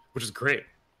outfarmed, which is great.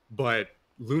 But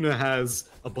Luna has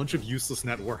a bunch of useless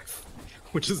net worth,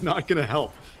 which is not going to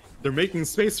help. They're making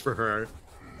space for her,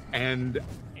 and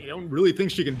I don't really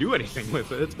think she can do anything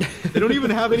with it. They don't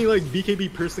even have any like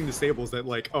BKB piercing disables that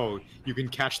like, oh, you can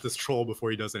catch this troll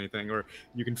before he does anything, or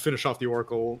you can finish off the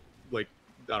Oracle, like,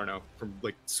 I don't know, from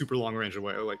like super long range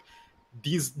away. Like,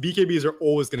 these BKBs are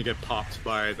always going to get popped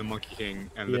by the Monkey King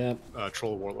and the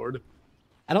Troll Warlord.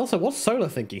 And also, what's Solo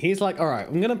thinking? He's like, all right,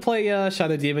 I'm going to play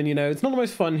Shadow Demon, you know, it's not the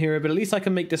most fun hero, but at least I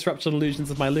can make Disruption Illusions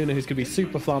of my Luna, who's going to be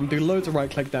super fun, do loads of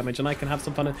right-click damage, and I can have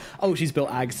some fun. Oh, she's built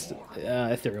Ag's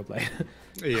Ethereal Blade.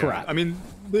 Yeah, crap. I mean,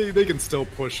 they can still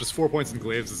push. Just 4 points in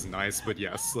Glaives is nice, but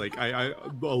yes, like, a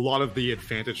lot of the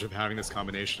advantage of having this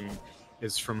combination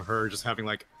is from her just having,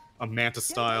 like, a Manta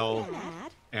style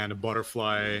and a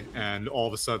Butterfly, and all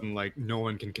of a sudden, like, no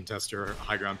one can contest her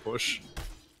high ground push.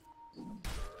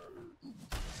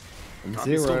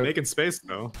 He's still making space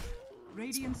though.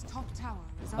 Radiant's top tower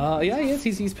is yeah, he is.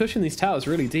 He's pushing these towers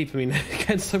really deep. I mean,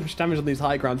 getting so much damage on these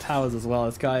high ground towers as well.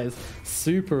 This guy is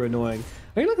super annoying.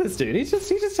 I mean, look at this dude. He's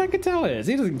just taking towers.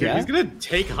 He doesn't care. He's gonna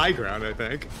take high ground, I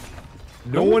think.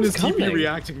 No one is TP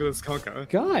reacting to this Kunkka.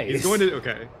 Guys, he's going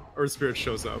to Earth Spirit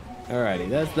shows up.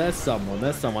 Alrighty, there's someone.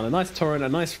 A nice torrent, a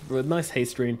nice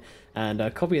haste rune,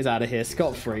 and Copy is out of here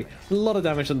scot-free. A lot of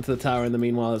damage onto the tower in the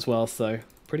meanwhile as well. So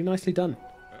pretty nicely done.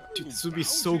 Dude, this would be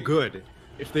so good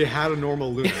if they had a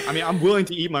normal Luna. I mean, I'm willing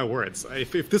to eat my words.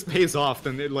 If this pays off,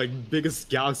 then it, like, biggest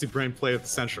Galaxy Brain play of the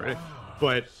century.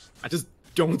 But I just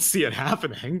don't see it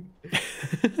happening.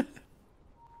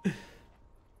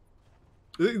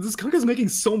 This Kunkka's making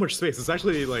so much space. It's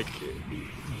actually, like,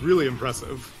 really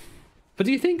impressive. But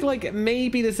do you think, like,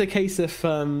 maybe there's a case of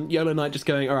Yolo Knight just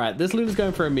going, all right, this Luna's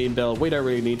going for a mean build. We don't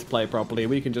really need to play properly.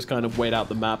 We can just kind of wait out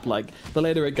the map. Like, the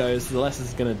later it goes, the less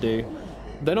it's going to do.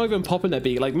 They're not even popping their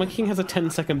B. Like, Monkey King has a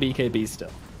 10-second BKB still.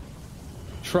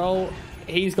 Troll,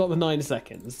 he's got the 9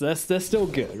 seconds. They're still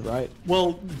good, right?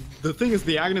 Well, the thing is,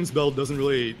 the Aghanim's build doesn't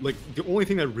really, like, the only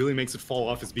thing that really makes it fall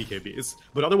off is BKBs.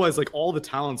 But otherwise, like, all the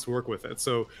talents work with it.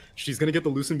 So she's going to get the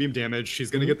Lucent Beam damage. She's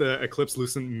going to get the Eclipse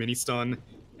Lucent mini stun.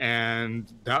 And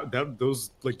those,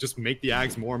 like, just make the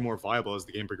Ags more and more viable as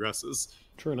the game progresses.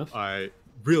 True enough.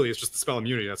 Really, it's just the spell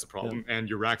immunity that's a problem. Yeah. And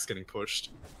your Rack's getting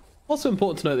pushed. Also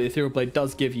important to know that the Ethereal Blade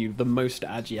does give you the most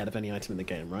agi out of any item in the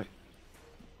game, right?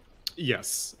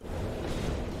 Yes.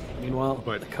 Meanwhile,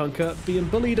 the Kunkka being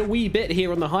bullied a wee bit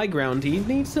here on the high ground. He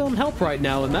needs some help right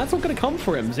now, and that's not going to come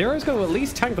for him. Zero's going to at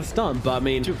least tank the stun, but I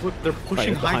mean... Dude, look, they're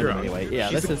pushing high ground. Anyway. Yeah,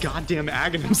 She's a goddamn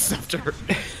Aghanim Scepter.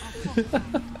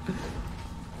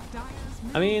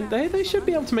 I mean, they should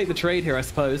be able to make the trade here, I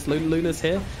suppose. Luna's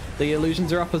here. The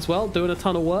illusions are up as well, doing a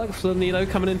ton of work. So Nino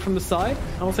coming in from the side.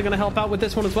 Also going to help out with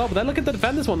this one as well. But then look at the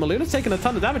defend this one. The Luna's taking a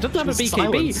ton of damage. Doesn't have a BKB.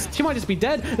 Silenced. She might just be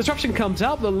dead. Disruption comes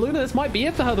out. The Luna, this might be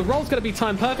it for her. The roll's going to be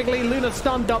timed perfectly. Luna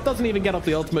stunned up. Doesn't even get off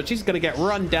the ultimate. She's going to get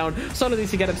run down. Solo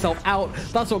needs to get himself out.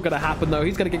 That's not going to happen, though.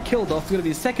 He's going to get killed off. He's going to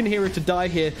be the second hero to die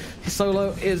here. Solo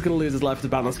is going to lose his life as the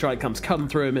balance strike comes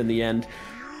through him in the end.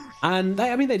 And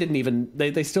I mean, they didn't even,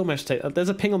 they still managed to take, there's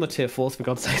a ping on the tier 4s, for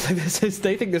God's sake. Like,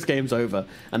 they think this game's over,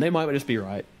 and they might just be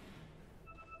right.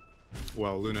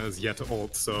 Well, Luna is yet to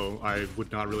ult, so I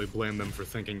would not really blame them for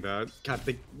thinking that. God,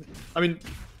 I mean,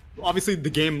 obviously the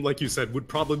game, like you said, would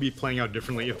probably be playing out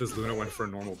differently if this Luna went for a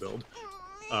normal build.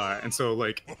 And so,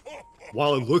 like,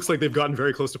 while it looks like they've gotten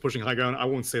very close to pushing high ground, I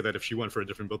won't say that if she went for a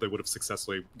different build, they would have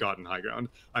successfully gotten high ground.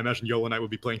 I imagine Yolo Knight would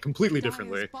be playing completely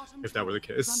differently if that were the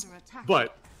case.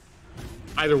 But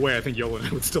either way, I think Yolo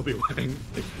Knight would still be winning.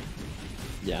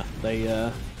 Yeah, they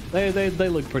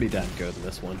look pretty damn good in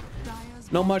this one.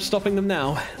 Not much stopping them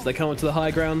now as they come onto the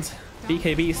high ground.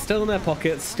 BKB still in their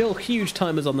pockets, still huge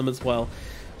timers on them as well.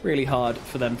 Really hard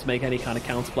for them to make any kind of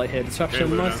counterplay here. Disruption,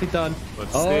 okay, nicely done.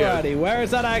 Alrighty, where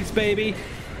is that Axe, baby?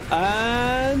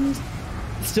 And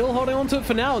still holding on to it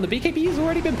for now, and the BKB has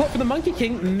already been put for the Monkey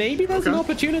King. Maybe there's an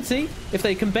opportunity if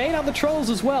they can bait out the trolls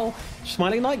as well.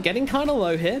 Smiling Knight getting kind of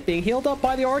low here, being healed up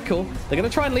by the Oracle. They're going to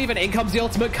try and leave it. In comes the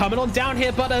ultimate coming on down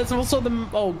here, but there's also the...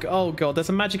 Oh god, there's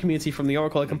a magic immunity from the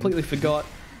Oracle. I completely forgot.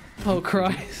 Oh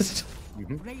Christ.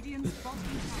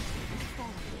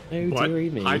 But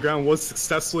high ground was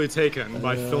successfully taken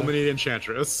by Filmini the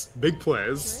Enchantress. Big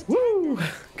plays. Woo!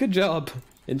 Good job,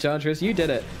 Enchantress. You did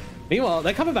it. Meanwhile,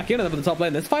 they're coming back in over the top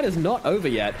lane. This fight is not over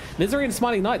yet. Misery and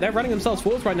Smiling Knight, they're running themselves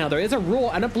forwards right now. There is a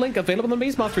Roar and a Blink available on the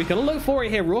Beastmaster. He's going to look for it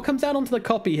here. Roar comes down onto the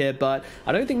copy here, but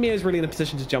I don't think Mio's really in a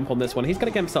position to jump on this one. He's going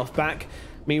to get himself back.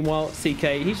 Meanwhile,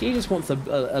 CK, he just wants a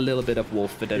little bit of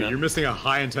wolf for dinner. Dude, you're missing a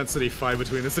high-intensity fight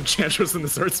between this Enchantress and the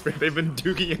Sword Spirit. They've been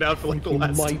duking it out for like the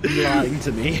last... You might be lying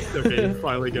to me. Okay, he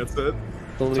finally gets it.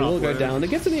 He will go down. It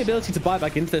gives him the ability to buy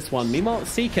back into this one. Meanwhile,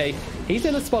 CK, he's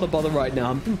in a spot of bother right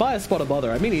now. By a spot of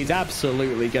bother, I mean he's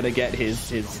absolutely going to get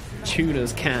his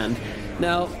tuners canned.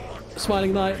 Now,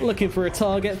 Smiling Knight looking for a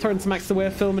target, throwing some axe away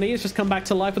film, and he has just come back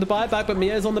to life with a buyback, but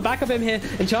Mia's on the back of him here,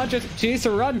 and Charger, she needs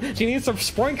to run. She needs to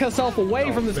sprint herself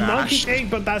away from this Monkey King,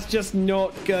 but that's just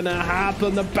not gonna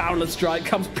happen. The Boundless Strike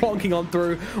comes plonking on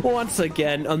through. Once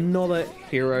again, another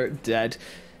hero dead.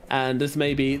 And this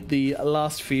may be the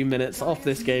last few minutes of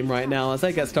this game right now as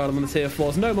they get started on the tier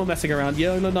 4s. No more messing around.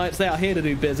 Yolo Knights, they are here to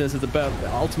do business as the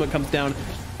ultimate comes down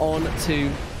onto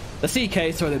the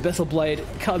CK. So the Abyssal Blade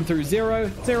cutting through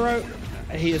 0-0.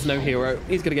 He is no hero.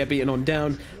 He's going to get beaten on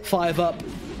down. 5 up.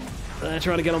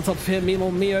 Trying to get on top of him.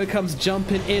 Meanwhile, Mio comes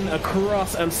jumping in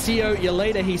across. And see you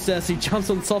later, he says. He jumps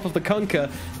on top of the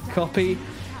Conker. Copy.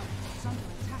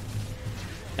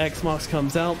 X-Marks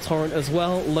comes out, Torrent as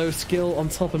well, low skill on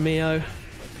top of Mio.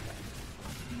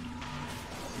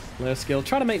 Low skill,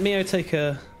 trying to make Mio take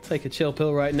a chill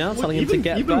pill right now, telling him to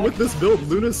get even back. With this build,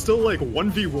 Luna's still like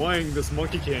 1v1ing this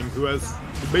Monkey King who has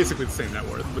basically the same net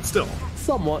worth, but still.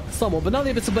 Somewhat, but now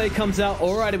the Abyssal Blade comes out.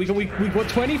 Alright, we got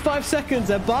 25 seconds,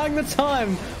 they're buying the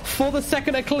time for the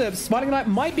second Eclipse. Smiling Knight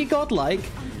might be godlike,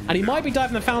 and he might be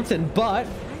diving the fountain, but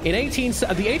in 18,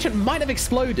 the Ancient might have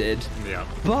exploded,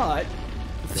 but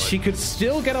she could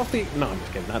still get off the... No, I'm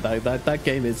just kidding. That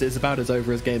game is about as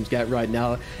over as games get right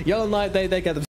now. Yellow Knight, they get them.